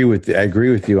agree with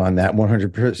you on that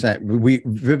 100%.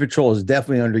 Vivitrol is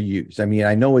definitely underused. I mean,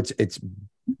 I know it's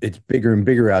bigger and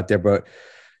bigger out there, but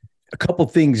a couple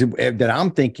things that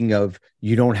I'm thinking of: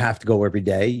 you don't have to go every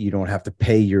day. You don't have to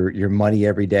pay your money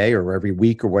every day or every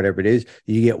week or whatever it is.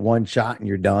 You get one shot and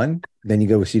you're done. Then you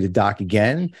go see the doc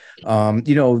again.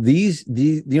 These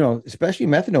especially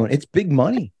methadone, it's big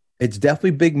money. It's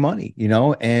definitely big money,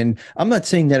 and I'm not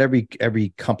saying that every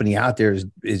company out there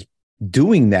is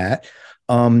doing that.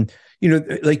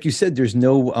 Like you said, there's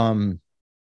no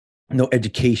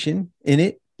education in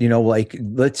it.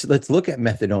 Let's look at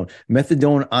methadone.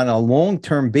 Methadone on a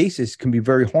long-term basis can be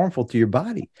very harmful to your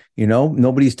body.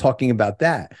 Nobody's talking about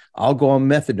that. I'll go on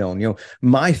methadone.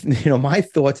 My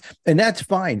thoughts, and that's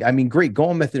fine. I mean, great, go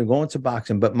on methadone, go on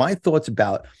Suboxone. But my thoughts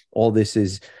about all this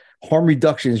is harm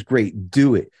reduction is great.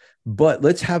 Do it. But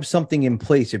let's have something in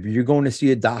place. If you're going to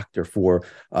see a doctor for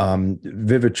Suboxone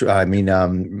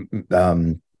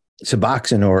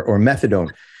or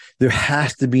methadone, there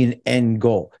has to be an end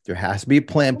goal. There has to be a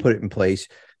plan put in place.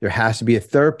 There has to be a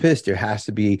therapist. There has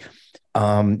to be,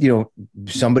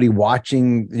 somebody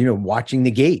watching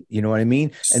the gate. You know what I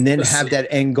mean? And then have that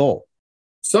end goal.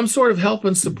 Some sort of help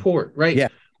and support, right? Yeah.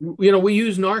 We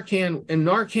use Narcan, and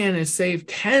Narcan has saved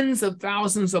tens of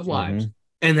thousands of lives,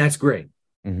 and that's great.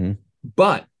 Mm-hmm.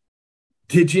 But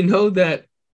did you know that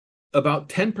about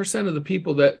 10% of the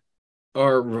people that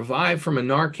are revived from a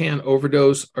Narcan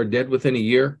overdose are dead within a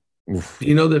year? Oof. Do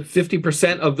you know that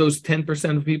 50% of those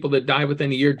 10% of people that die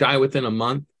within a year die within a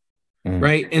month?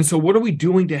 Right? And so what are we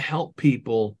doing to help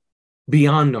people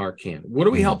beyond Narcan? What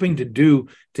are we helping to do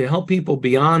to help people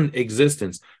beyond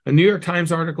existence? A New York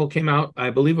Times article came out,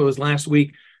 I believe it was last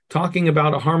week, talking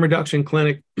about a harm reduction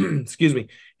clinic, excuse me,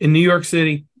 in New York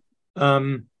City.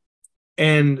 And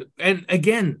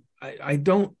again, I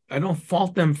don't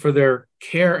fault them for their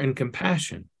care and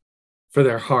compassion for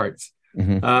their hearts.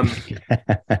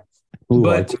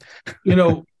 But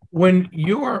when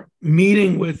you're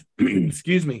meeting with,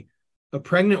 excuse me, a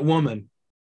pregnant woman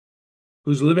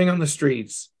who's living on the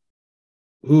streets,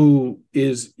 who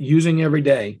is using every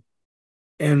day,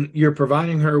 and you're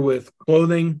providing her with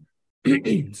clothing,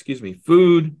 excuse me,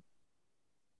 food,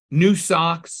 new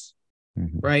socks,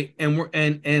 right?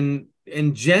 And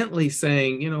gently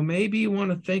saying, maybe you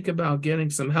want to think about getting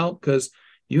some help because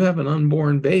you have an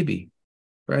unborn baby,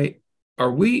 right?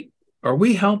 Are we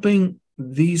helping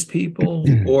these people,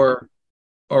 or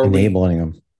are enabling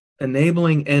them?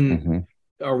 Enabling, and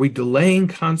are we delaying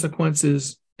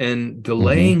consequences and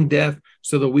delaying death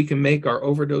so that we can make our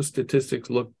overdose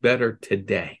statistics look better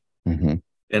today?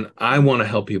 And I want to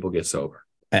help people get sober.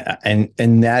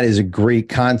 And that is a great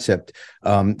concept.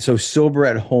 So Sober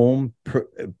at Home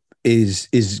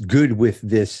is good with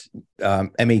this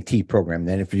MAT program.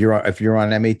 Then if you're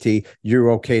on MAT,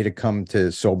 you're okay to come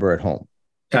to Sober at Home.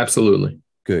 Absolutely.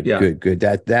 Good. Yeah. Good.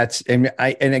 That's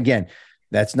again,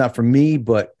 that's not for me,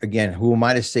 but again, who am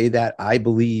I to say that? I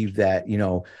believe that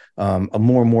a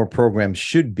more and more programs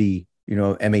should be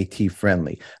MAT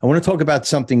friendly. I want to talk about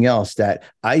something else that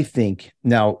I think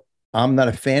now. I'm not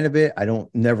a fan of it. I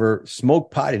never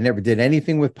smoked pot. I never did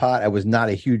anything with pot. I was not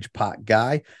a huge pot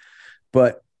guy.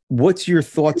 But what's your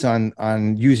thoughts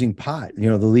on using pot?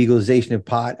 The legalization of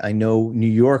pot. I know New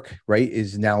York, right,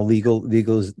 is now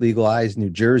legalized. New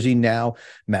Jersey now,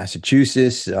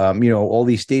 Massachusetts. All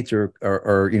these states are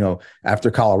after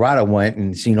Colorado went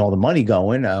and seen all the money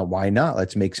going. Why not?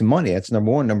 Let's make some money. That's number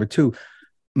one. Number two,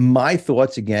 my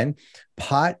thoughts again.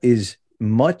 Pot is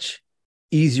much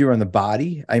easier on the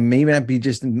body. I may not be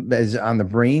just as on the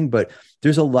brain, but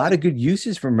there's a lot of good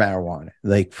uses for marijuana,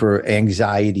 like for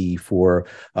anxiety, for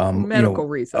medical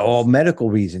reasons. All medical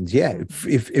reasons. Yeah.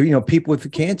 If people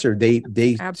with cancer, they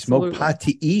smoke pot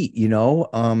to eat,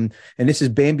 and this is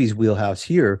Bambi's wheelhouse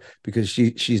here because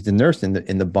she's the nurse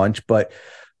in the bunch. But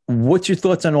what's your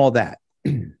thoughts on all that?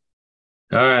 All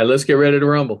right, let's get ready to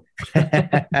rumble.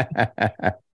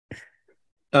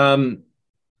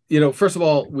 First of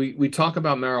all, we talk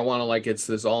about marijuana like it's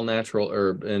this all natural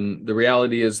herb. And the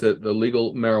reality is that the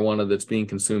legal marijuana that's being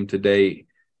consumed today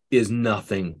is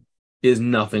nothing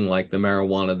like the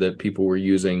marijuana that people were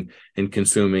using and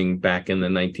consuming back in the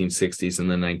 1960s and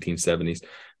the 1970s.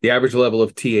 The average level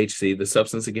of THC, the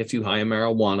substance that gets you high in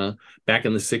marijuana back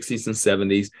in the 60s and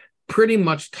 70s, pretty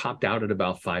much topped out at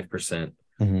about 5%.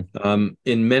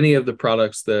 In many of the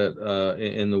products that,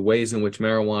 in the ways in which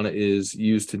marijuana is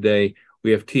used today,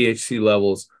 we have THC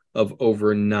levels of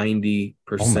over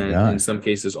 90%, in some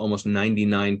cases almost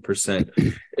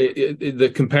 99%.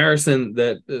 The comparison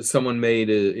that someone made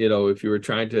is, if you were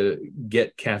trying to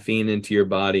get caffeine into your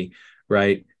body,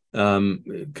 right?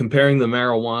 Comparing the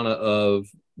marijuana of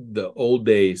the old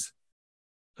days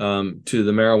to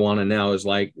the marijuana now is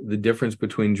like the difference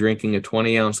between drinking a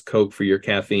 20-ounce Coke for your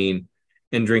caffeine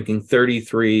and drinking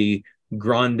 33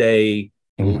 grande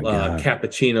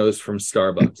cappuccinos from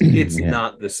Starbucks. It's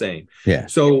not the same. Yeah.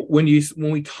 So when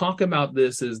we talk about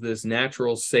this as this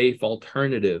natural, safe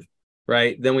alternative,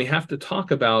 right, then we have to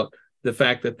talk about the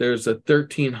fact that there's a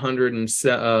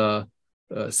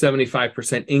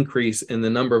 1,375% increase in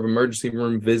the number of emergency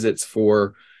room visits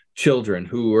for children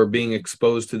who are being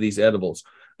exposed to these edibles.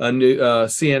 A new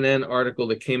CNN article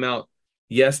that came out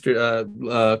yesterday,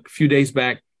 a few days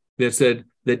back, that said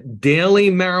that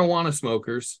daily marijuana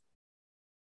smokers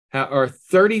are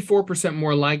 34%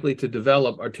 more likely to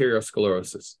develop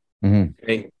arteriosclerosis.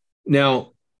 Okay?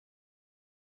 Now,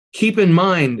 keep in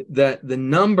mind that the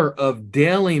number of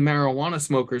daily marijuana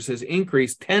smokers has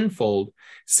increased tenfold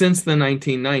since the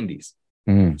 1990s.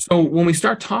 So when we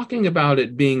start talking about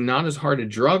it being not as hard a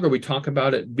drug, or we talk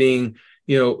about it being,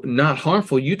 not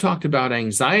harmful, you talked about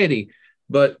anxiety,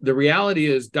 but the reality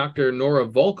is Dr. Nora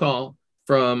Volkow,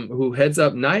 who heads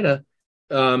up NIDA,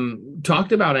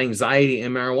 talked about anxiety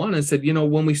and marijuana and said,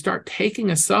 when we start taking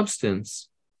a substance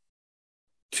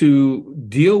to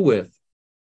deal with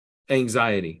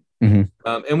anxiety, and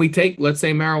we take, let's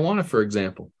say, marijuana, for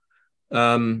example,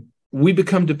 we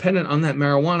become dependent on that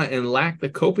marijuana and lack the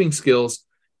coping skills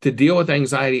to deal with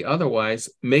anxiety otherwise,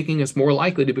 making us more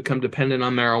likely to become dependent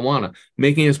on marijuana,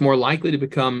 making us more likely to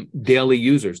become daily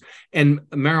users. And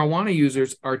marijuana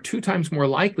users are 2 times more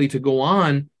likely to go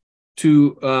on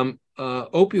to have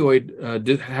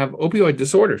opioid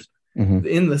disorders.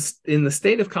 In the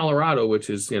state of Colorado, which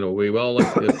is, we all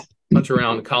like to punch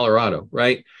around Colorado,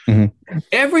 right?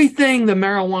 Everything the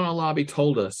marijuana lobby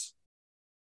told us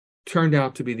turned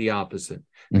out to be the opposite.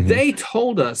 They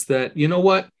told us that,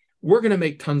 we're going to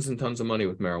make tons and tons of money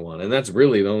with marijuana. And that's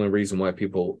really the only reason why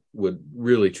people would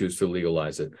really choose to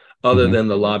legalize it, other than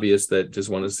the lobbyists that just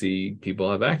want to see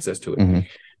people have access to it.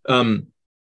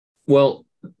 Well,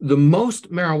 the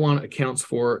most marijuana accounts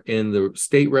for in the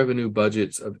state revenue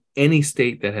budgets of any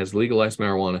state that has legalized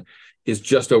marijuana is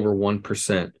just over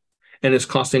 1%. And it's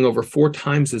costing over 4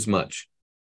 times as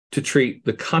to treat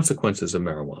the consequences of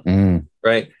marijuana,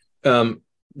 right?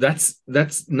 That's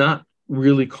not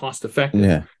really cost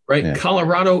effective, right?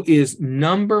 Colorado is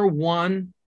number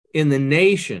 1 in the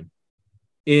nation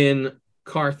in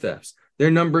car thefts. They're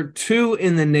number 2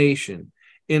 in the nation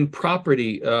in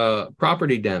property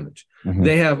damage.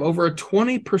 They have over a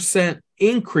 20%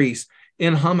 increase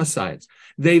in homicides.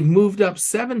 They've moved up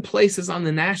 7 places on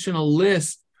the national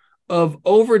list of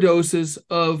overdoses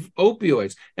of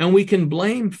opioids. And we can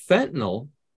blame fentanyl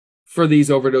for these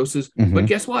overdoses, but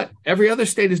guess what? Every other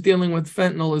state is dealing with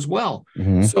fentanyl as well.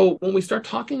 So when we start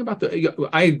talking about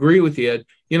I agree with you, Ed.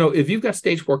 If you've got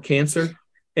stage 4 cancer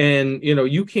and,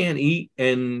 you can't eat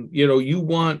and, you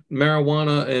want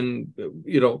marijuana and,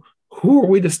 who are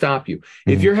we to stop you?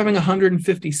 If you're having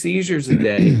 150 seizures a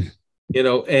day,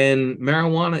 and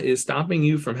marijuana is stopping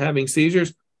you from having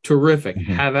seizures, terrific,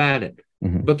 have at it.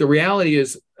 But the reality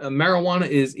is marijuana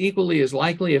is equally as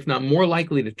likely, if not more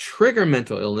likely, to trigger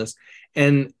mental illness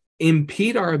and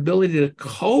impede our ability to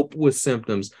cope with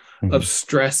symptoms of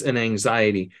stress and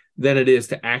anxiety than it is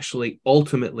to actually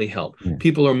ultimately help.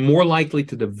 People are more likely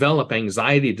to develop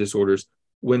anxiety disorders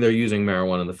when they're using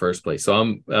marijuana in the first place.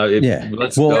 So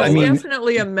let's go.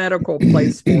 Definitely a medical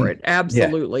place for it.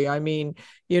 Absolutely. I mean,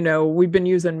 we've been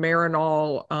using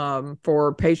Marinol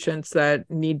for patients that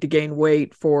need to gain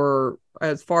weight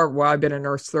I've been a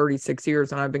nurse 36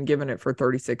 years and I've been giving it for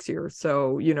 36 years.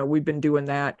 So, we've been doing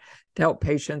that to help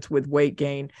patients with weight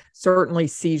gain, certainly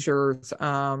seizures,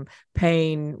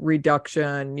 pain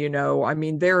reduction,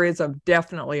 there is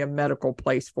definitely a medical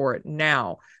place for it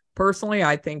now. Personally,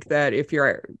 I think that if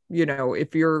you're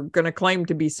going to claim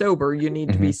to be sober, you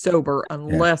need to be sober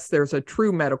unless there's a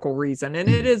true medical reason. And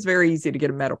it is very easy to get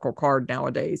a medical card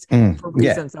nowadays for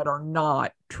reasons that are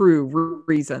not true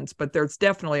reasons, but there's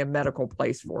definitely a medical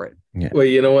place for it. Well,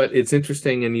 you know what? It's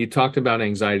interesting. And you talked about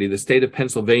anxiety. The state of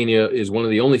Pennsylvania is one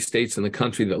of the only states in the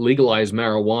country that legalized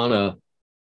marijuana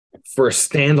for a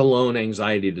standalone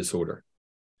anxiety disorder.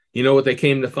 You know what they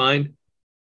came to find?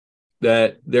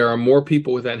 that there are more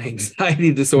people with an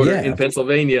anxiety disorder in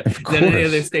Pennsylvania than any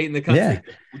other state in the country.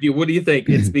 Yeah. What do you think?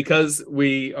 It's because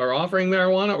we are offering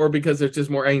marijuana, or because there's just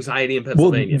more anxiety in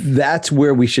Pennsylvania? Well, that's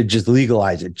where we should just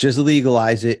legalize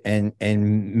it,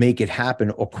 and make it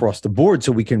happen across the board,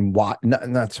 so we can watch,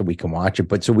 not so we can watch it,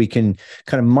 but so we can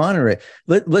kind of monitor it.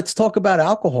 Let's talk about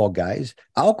alcohol, guys.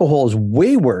 Alcohol is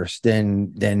way worse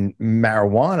than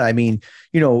marijuana. I mean,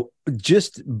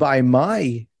 just by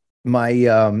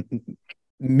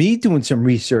me doing some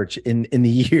research in the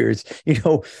years,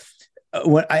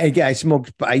 when I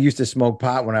smoked, I used to smoke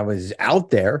pot when I was out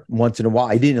there once in a while.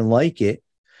 I didn't like it,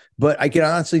 but I can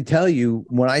honestly tell you,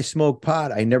 when I smoked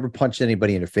pot, I never punched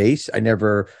anybody in the face. I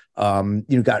never,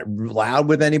 got loud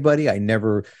with anybody. I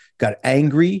never got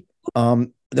angry.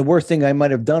 The worst thing I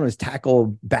might have done was tackle a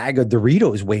bag of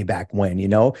Doritos way back when,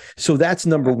 so that's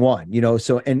number one,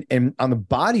 so, and on the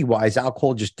body wise,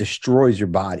 alcohol just destroys your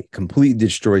body, completely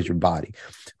destroys your body.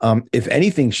 If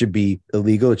anything should be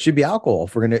illegal, it should be alcohol.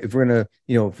 If we're going to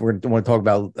want to talk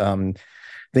about,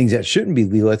 things that shouldn't be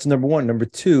legal, that's number one. Number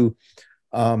two,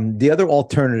 the other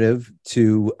alternative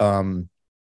to,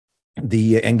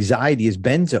 the anxiety is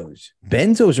benzos.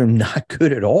 Benzos are not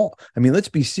good at all. I mean, let's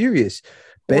be serious.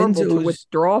 Benzos to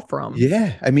withdraw from.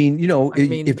 Yeah. I mean,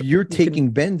 if you're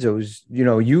taking benzos,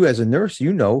 you as a nurse,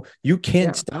 you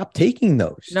can't stop taking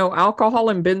those. No, alcohol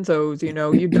and benzos,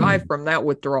 you die from that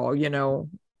withdrawal,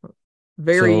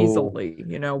 very easily,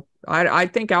 I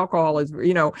think alcohol is,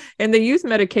 and they use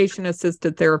medication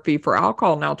assisted therapy for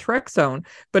alcohol, naltrexone,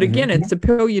 but again, it's a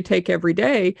pill you take every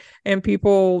day, and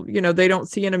people, they don't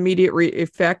see an immediate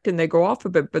effect and they go off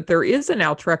of it. But there is an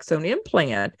naltrexone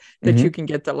implant that you can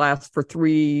get that lasts for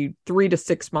 3 to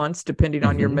 6 months, depending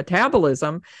on your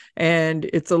metabolism. And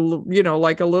it's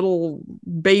like a little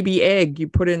baby egg you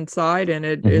put inside, and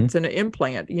it's an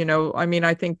implant,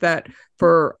 I think that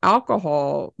for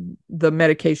alcohol, the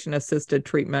medication assisted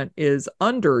treatment is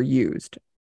underused.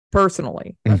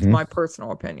 Personally, that's my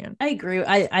personal opinion. I agree.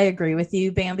 I agree with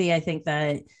you, Bambi. I think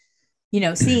that,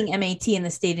 seeing MAT in the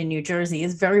state of New Jersey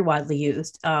is very widely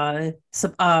used. What's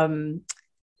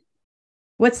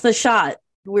the shot?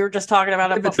 We were just talking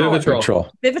about it before.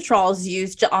 Vivitrol is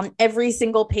used on every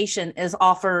single patient is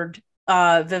offered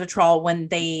Vivitrol when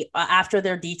they, after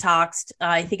they're detoxed.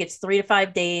 I think it's 3 to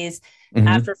 5 days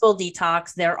after full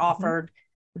detox, they're offered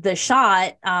the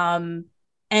shot.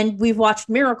 And we've watched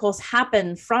miracles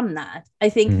happen from that. I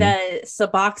think that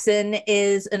Suboxone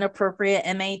is an appropriate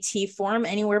MAT form,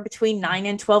 anywhere between 9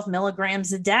 and 12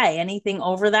 milligrams a day, anything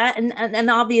over that.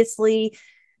 And obviously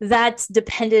that's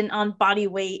dependent on body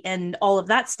weight and all of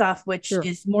that stuff, which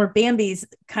is more Bambi's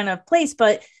kind of place.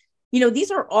 But,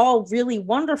 these are all really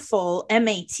wonderful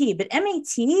MAT, but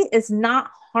MAT is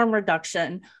not harm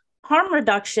reduction. Harm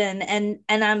reduction, and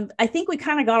I think we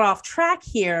kind of got off track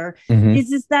here,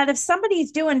 is that if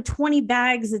somebody's doing 20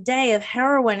 bags a day of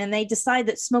heroin and they decide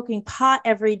that smoking pot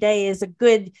every day is a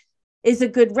good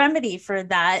remedy for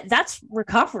that, that's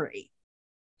recovery.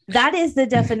 That is the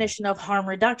definition of harm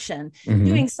reduction.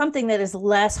 Doing something that is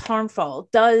less harmful.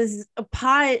 Does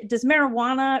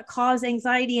marijuana cause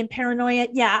anxiety and paranoia?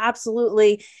 Yeah,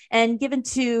 absolutely. And given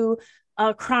to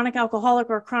a chronic alcoholic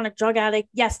or a chronic drug addict,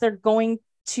 yes, they're going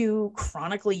to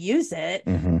chronically use it.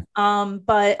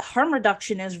 But harm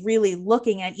reduction is really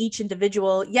looking at each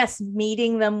individual,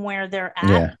 meeting them where they're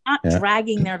at, not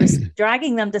dragging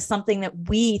them to something that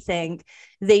we think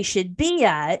they should be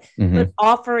at, but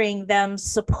offering them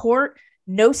support,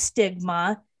 no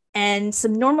stigma, and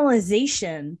some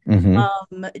normalization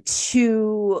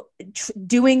to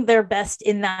doing their best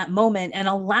in that moment, and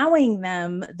allowing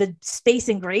them the space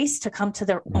and grace to come to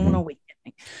their own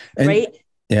awakening, right?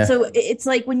 Yeah. So it's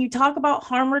like when you talk about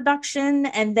harm reduction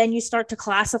and then you start to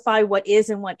classify what is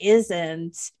and what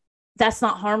isn't, that's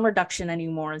not harm reduction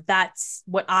anymore. That's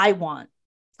what I want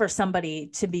for somebody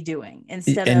to be doing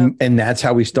instead of. And that's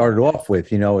how we started off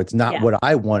with, it's not what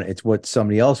I want, it's what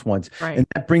somebody else wants. Right. And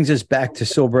that brings us back to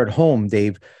Sober at Home,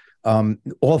 Dave.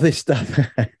 All this stuff,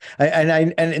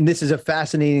 and this is a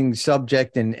fascinating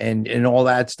subject, and all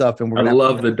that stuff. And I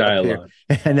love the dialogue.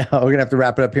 And we're gonna have to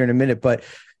wrap it up here in a minute, but.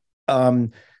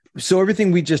 So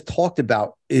everything we just talked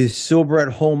about, is Sober at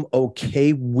Home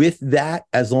okay with that,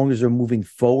 as long as they're moving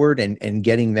forward and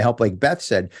getting the help, like Beth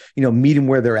said, meet them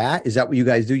where they're at? Is that what you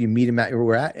guys do? You meet them at where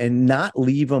we're at and not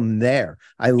leave them there.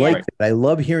 I like that. I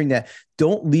love hearing that.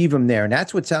 Don't leave them there. And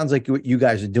that's what sounds like what you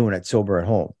guys are doing at Sober at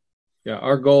Home. Yeah.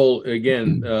 Our goal,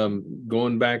 again,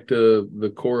 going back to the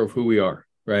core of who we are,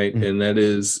 right? And that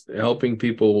is helping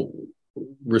people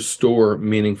restore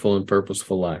meaningful and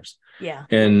purposeful lives. Yeah.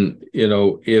 And,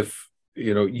 if,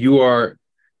 you are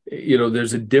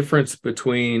there's a difference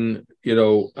between,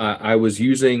 I was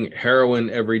using heroin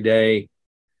every day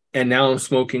and now I'm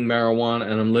smoking marijuana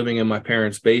and I'm living in my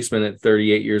parents' basement at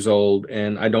 38 years old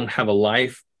and I don't have a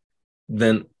life.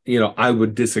 Then, I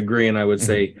would disagree. And I would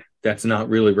say that's not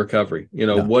really recovery.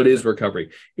 No. What is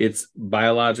recovery? It's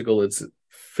biological, it's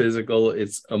physical,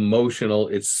 it's emotional,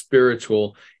 it's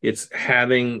spiritual, it's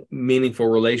having meaningful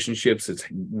relationships, it's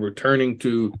returning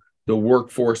to the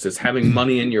workforce, it's having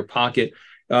money in your pocket.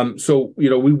 So,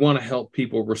 we want to help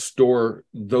people restore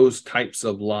those types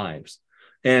of lives.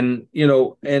 And,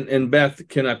 and Beth,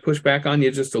 can I push back on you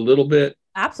just a little bit?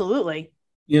 Absolutely.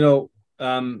 You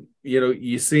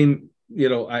seem,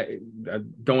 I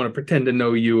don't want to pretend to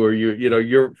know you or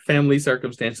your family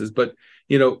circumstances, but,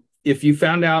 if you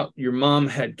found out your mom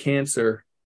had cancer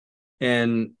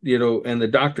and, and the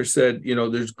doctor said,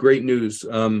 there's great news.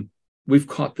 We've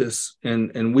caught this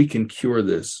and we can cure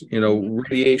this,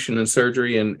 radiation and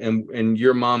surgery and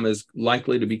your mom is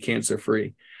likely to be cancer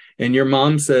free. And your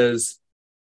mom says,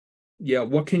 yeah,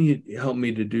 what can you help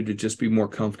me to do to just be more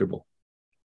comfortable?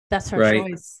 That's her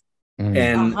choice.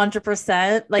 And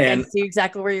 100%. I see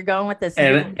exactly where you're going with this.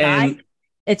 And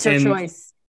it's her choice.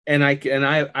 And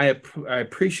I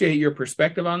appreciate your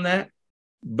perspective on that,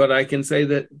 but I can say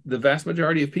that the vast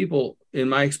majority of people in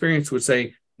my experience would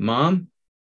say, Mom,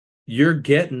 you're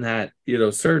getting that,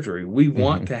 surgery. We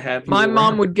want to have you. My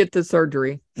mom would get the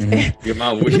surgery. Your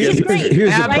mom would get the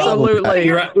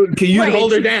absolutely. Can you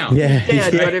hold her down? Yeah.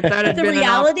 But if that had the been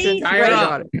reality,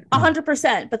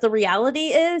 100%. But the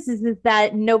reality is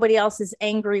that nobody else is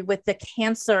angry with the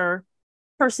cancer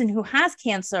person who has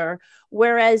cancer.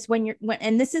 Whereas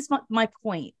and this is my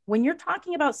point, when you're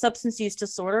talking about substance use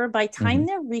disorder, by the time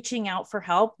they're reaching out for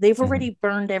help, they've already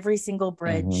burned every single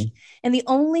bridge. And the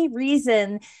only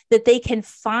reason that they can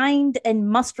find and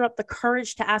muster up the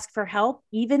courage to ask for help,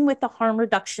 even with the harm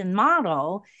reduction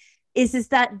model, is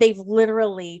that they've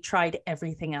literally tried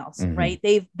everything else, right?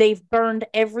 They've burned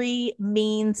every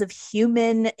means of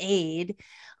human aid,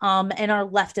 and are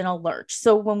left in a lurch.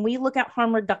 So when we look at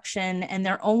harm reduction and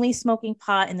they're only smoking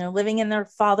pot and they're living in their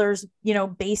father's,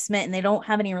 basement and they don't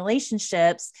have any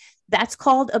relationships, that's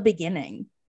called a beginning.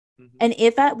 And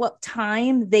if at what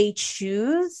time they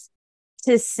choose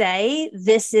to say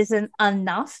this isn't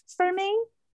enough for me,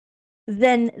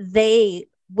 then they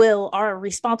are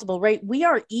responsible, right? We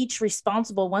are each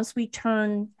responsible once we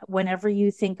turn, whenever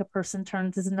you think a person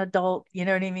turns as an adult, you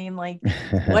know what I mean?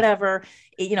 Whatever,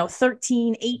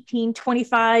 13, 18,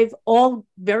 25, all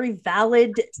very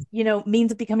valid,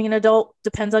 means of becoming an adult,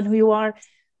 depends on who you are.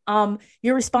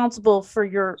 You're responsible for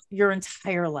your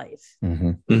entire life.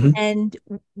 And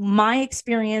my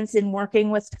experience in working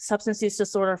with substance use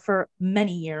disorder for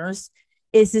many years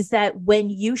is that when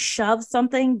you shove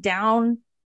something down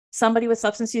somebody with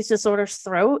substance use disorder's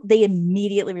throat, they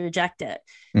immediately reject it.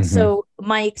 So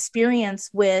my experience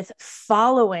with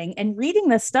following and reading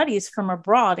the studies from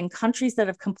abroad in countries that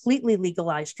have completely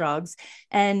legalized drugs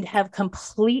and have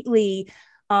completely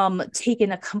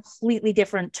taken a completely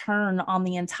different turn on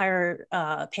the entire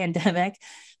pandemic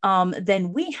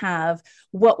than we have,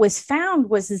 what was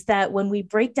found is that when we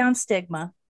break down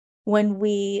stigma, when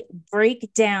we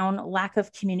break down lack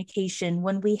of communication,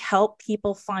 when we help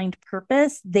people find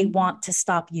purpose, they want to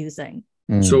stop using.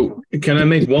 So can I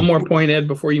make one more point, Ed,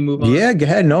 before you move on? Yeah, go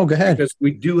ahead. No, go ahead. Because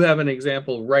we do have an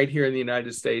example right here in the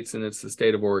United States, and it's the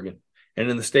state of Oregon.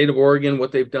 And in the state of Oregon,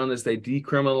 what they've done is they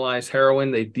decriminalize heroin,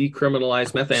 they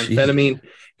decriminalize methamphetamine.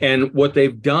 And what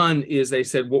they've done is they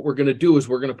said, what we're going to do is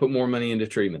we're going to put more money into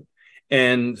treatment.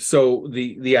 And so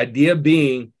the idea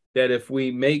being that if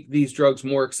we make these drugs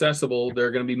more accessible, there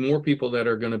are going to be more people that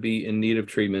are going to be in need of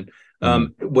treatment.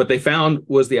 What they found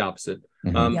was the opposite.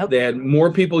 They had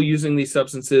more people using these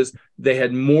substances. They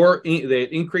had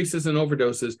increases in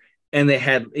overdoses, and they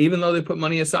had, even though they put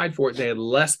money aside for it, they had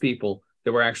less people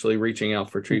that were actually reaching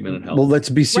out for treatment and help. Well, let's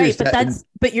be serious. Right,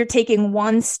 but you're taking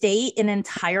one state, an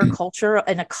entire culture,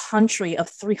 in a country of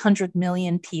 300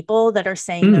 million people that are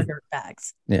saying they're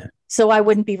dirtbags. Yeah. So I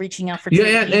wouldn't be reaching out for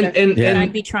treatment and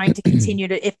I'd be trying to continue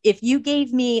to. If you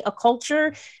gave me a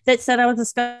culture that said I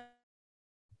was a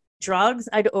drugs,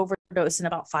 I'd overdose in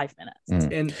about 5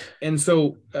 minutes. And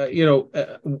so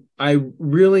I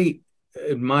really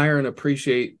admire and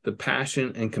appreciate the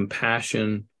passion and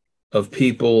compassion of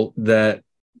people that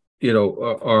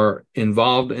are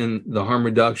involved in the harm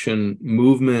reduction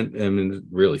movement. I mean, it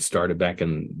really started back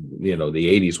in the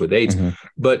 80s with AIDS.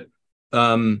 But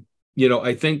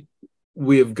I think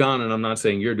we have gone, and I'm not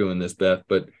saying you're doing this, Beth,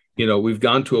 but we've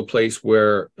gone to a place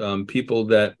where people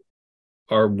that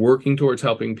are working towards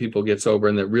helping people get sober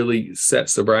and that really set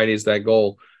sobriety as that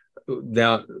goal.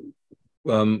 Now,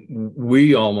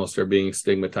 we almost are being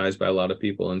stigmatized by a lot of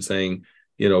people and saying,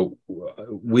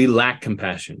 we lack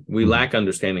compassion. We lack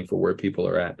understanding for where people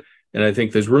are at. And I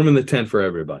think there's room in the tent for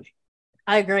everybody.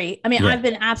 I agree. I mean, I've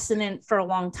been abstinent for a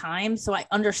long time, so I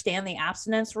understand the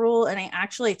abstinence rule. And I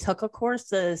actually took a course,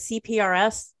 the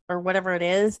CPRS or whatever it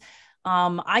is.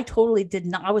 I totally did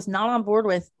not. I was not on board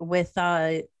with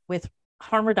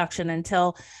harm reduction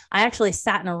until I actually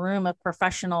sat in a room of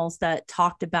professionals that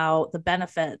talked about the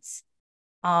benefits.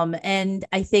 And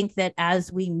I think that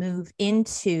as we move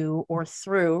into or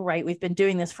through, right, we've been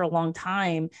doing this for a long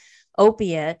time,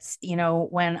 opiates,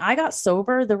 when I got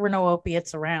sober, there were no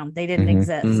opiates around. They didn't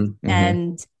exist.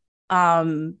 And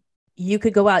you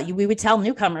could go out, we would tell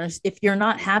newcomers, if you're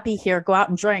not happy here, go out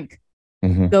and drink,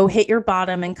 go hit your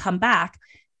bottom and come back.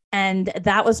 And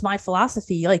that was my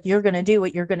philosophy. Like, you're going to do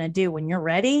what you're going to do when you're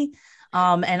ready.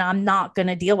 And I'm not going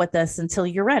to deal with this until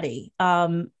you're ready.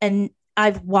 And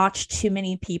I've watched too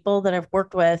many people that I've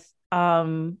worked with.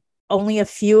 Only a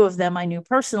few of them I knew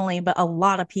personally, but a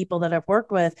lot of people that I've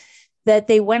worked with, that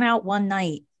they went out one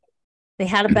night, they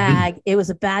had a bag, it was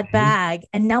a bad bag,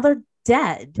 and now they're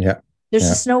dead. There's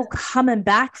just no coming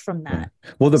back from that.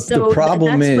 Well, the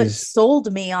problem that's is what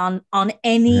sold me on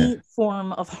any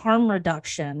form of harm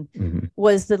reduction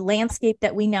was the landscape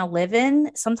that we now live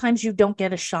in. Sometimes you don't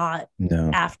get a shot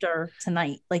after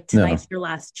tonight. Like, tonight's your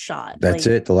last shot. That's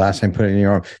it. The last time put it in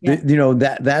your arm.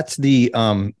 That's the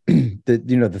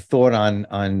the thought on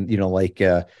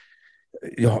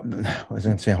I was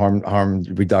going to say harm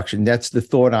reduction. That's the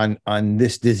thought on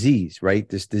this disease, right?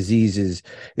 This disease is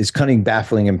cunning,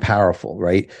 baffling, and powerful,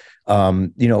 right?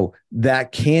 That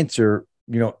cancer,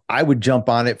 I would jump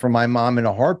on it for my mom in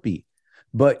a heartbeat.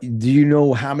 But do you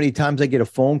know how many times I get a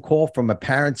phone call from a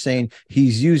parent saying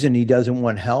he's using, he doesn't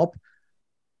want help?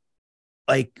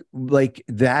 Like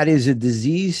that is a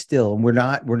disease still, and we're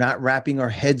not wrapping our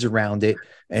heads around it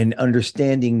and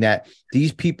understanding that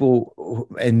these people,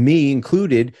 and me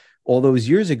included, all those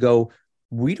years ago,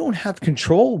 we don't have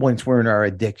control once we're in our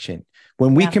addiction.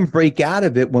 When we can break out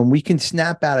of it, when we can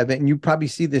snap out of it, and you probably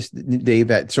see this,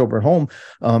 Dave, at Sober at Home,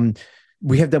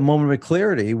 we have that moment of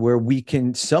clarity where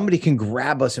somebody can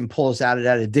grab us and pull us out of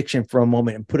that addiction for a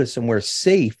moment and put us somewhere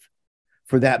safe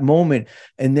for that moment.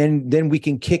 And then we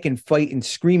can kick and fight and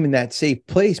scream in that safe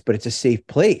place, but it's a safe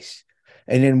place.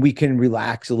 And then we can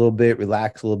relax a little bit,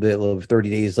 30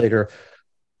 days later,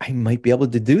 I might be able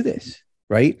to do this,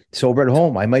 right? Sober at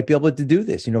Home, I might be able to do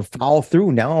this, follow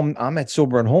through. Now I'm at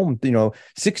Sober at Home,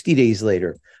 60 days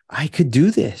later, I could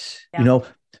do this,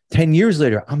 10 years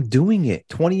later, I'm doing it.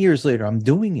 20 years later, I'm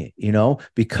doing it,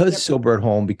 because Sober at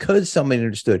Home, because somebody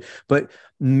understood. But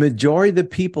majority of the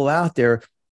people out there,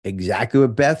 exactly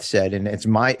what Beth said, and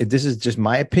this is just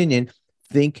my opinion,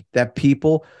 think that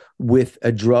people with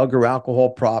a drug or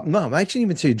alcohol problem, no, I shouldn't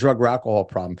even say drug or alcohol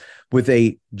problem, with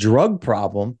a drug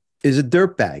problem is a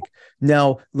dirtbag.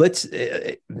 Now,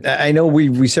 I know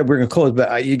we said we're going to close,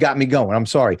 but you got me going. I'm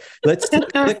sorry. Let's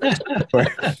take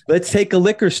a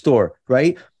liquor store,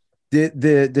 right?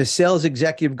 The sales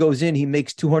executive goes in, he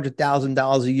makes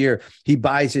 $200,000 a year. He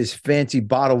buys his fancy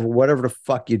bottle of whatever the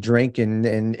fuck you drink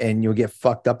and you'll get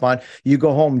fucked up on. You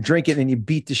go home, drink it, and you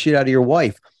beat the shit out of your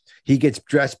wife. He gets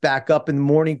dressed back up in the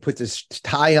morning, puts his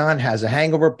tie on, has a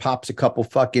hangover, pops a couple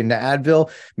fucking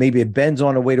Advil, maybe a Benz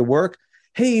on the way to work.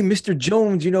 Hey, Mr.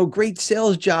 Jones, great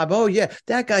sales job. Oh yeah,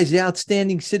 that guy's the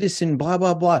outstanding citizen, blah,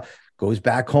 blah, blah. Goes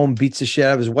back home, beats the shit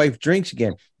out of his wife, drinks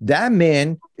again. That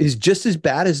man is just as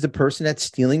bad as the person that's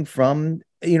stealing from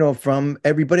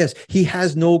everybody else. He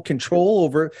has no control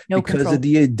over because of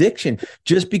the addiction.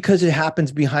 Just because it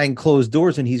happens behind closed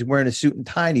doors and he's wearing a suit and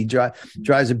tie and he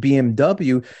drives a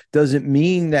BMW doesn't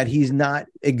mean that he's not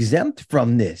exempt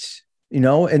from this.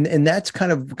 And that's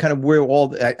kind of where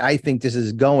I think this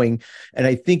is going. And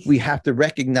I think we have to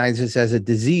recognize this as a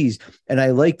disease. And I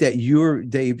like that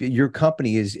your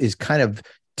company is kind of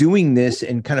doing this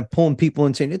and kind of pulling people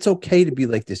and saying, it's okay to be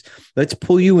like this. Let's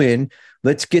pull you in.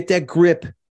 Let's get that grip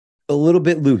a little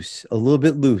bit loose,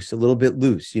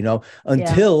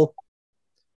 until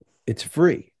it's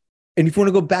free. And if you want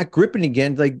to go back gripping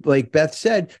again, like Beth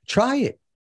said, try it.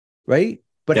 Right.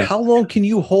 But how long can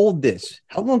you hold this?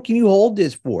 How long can you hold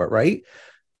this for, right?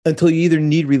 Until you either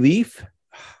need relief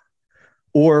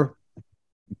or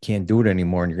you can't do it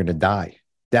anymore and you're going to die.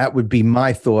 That would be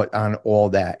my thought on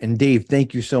all that. And Dave,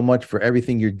 thank you so much for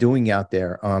everything you're doing out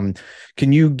there.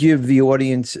 Can you give the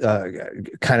audience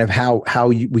kind of how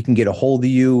we can get a hold of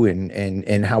you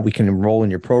and how we can enroll in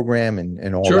your program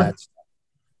and all that stuff?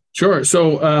 Sure.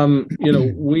 So,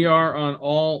 we are on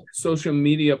all social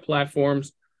media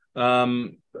platforms.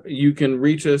 You can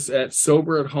reach us at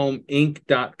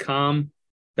soberathomeinc.com.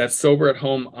 That's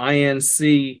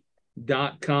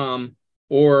soberathomeinc.com.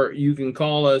 Or you can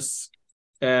call us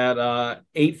at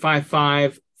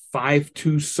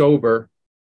 855-52-SOBER.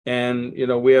 And,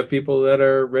 we have people that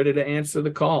are ready to answer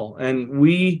the call. And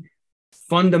we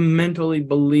fundamentally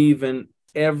believe in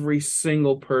every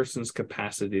single person's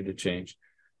capacity to change.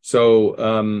 So,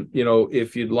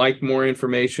 if you'd like more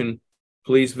information,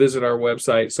 please visit our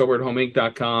website,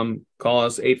 soberathomeinc.com. Call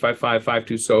us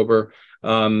 855-52-SOBER.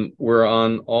 We're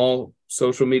on all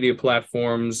social media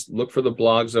platforms. Look for the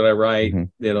blogs that I write.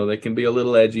 Mm-hmm. They can be a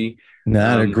little edgy.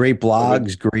 They're great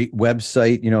blogs, great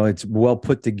website. It's well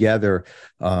put together,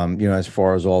 as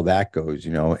far as all that goes,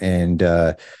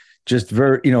 and just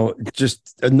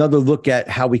just another look at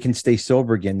how we can stay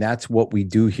sober again. That's what we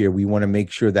do here. We want to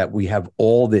make sure that we have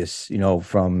all this,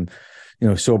 from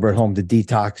sober at home to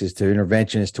detoxes to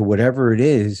interventionists to whatever it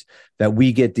is, that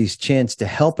we get this chance to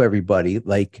help everybody,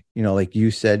 like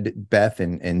you said, Beth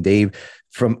and Dave,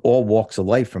 from all walks of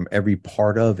life, from every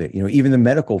part of it, even the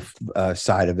medical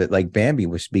side of it, like Bambi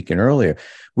was speaking earlier.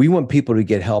 We want people to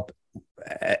get help,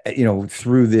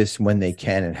 through this when they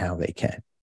can and how they can,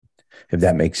 if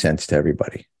that makes sense to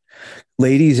everybody.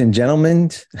 Ladies and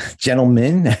gentlemen,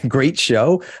 great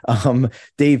show.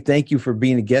 Dave, thank you for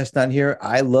being a guest on here.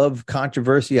 I love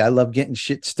controversy. I love getting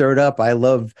shit stirred up. I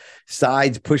love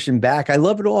sides pushing back. I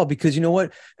love it all because you know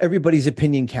what? Everybody's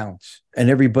opinion counts, and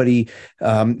everybody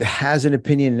has an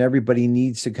opinion, and everybody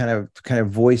needs to kind of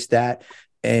voice that.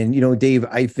 And, Dave,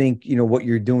 I think, what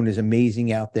you're doing is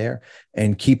amazing out there,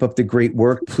 and keep up the great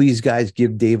work. Please, guys,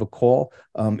 give Dave a call.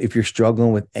 If you're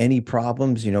struggling with any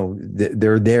problems,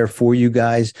 they're there for you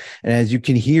guys. And as you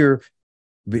can hear,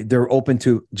 they're open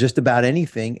to just about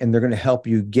anything, and they're going to help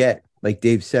you get, like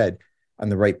Dave said, on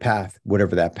the right path,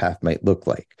 whatever that path might look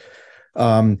like.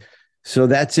 So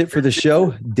that's it for the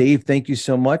show. Dave, thank you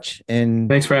so much. And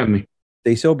thanks for having me.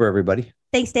 Stay sober, everybody.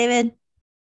 Thanks, David.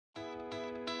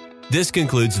 This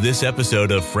concludes this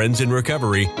episode of Friends in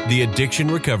Recovery, the Addiction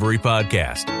Recovery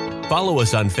Podcast. Follow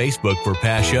us on Facebook for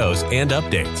past shows and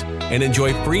updates, and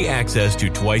enjoy free access to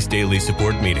twice daily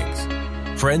support meetings.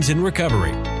 Friends in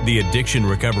Recovery, the Addiction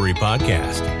Recovery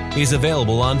Podcast, is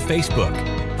available on Facebook,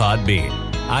 Podbean,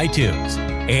 iTunes,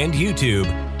 and YouTube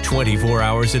 24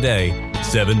 hours a day,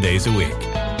 7 days a week.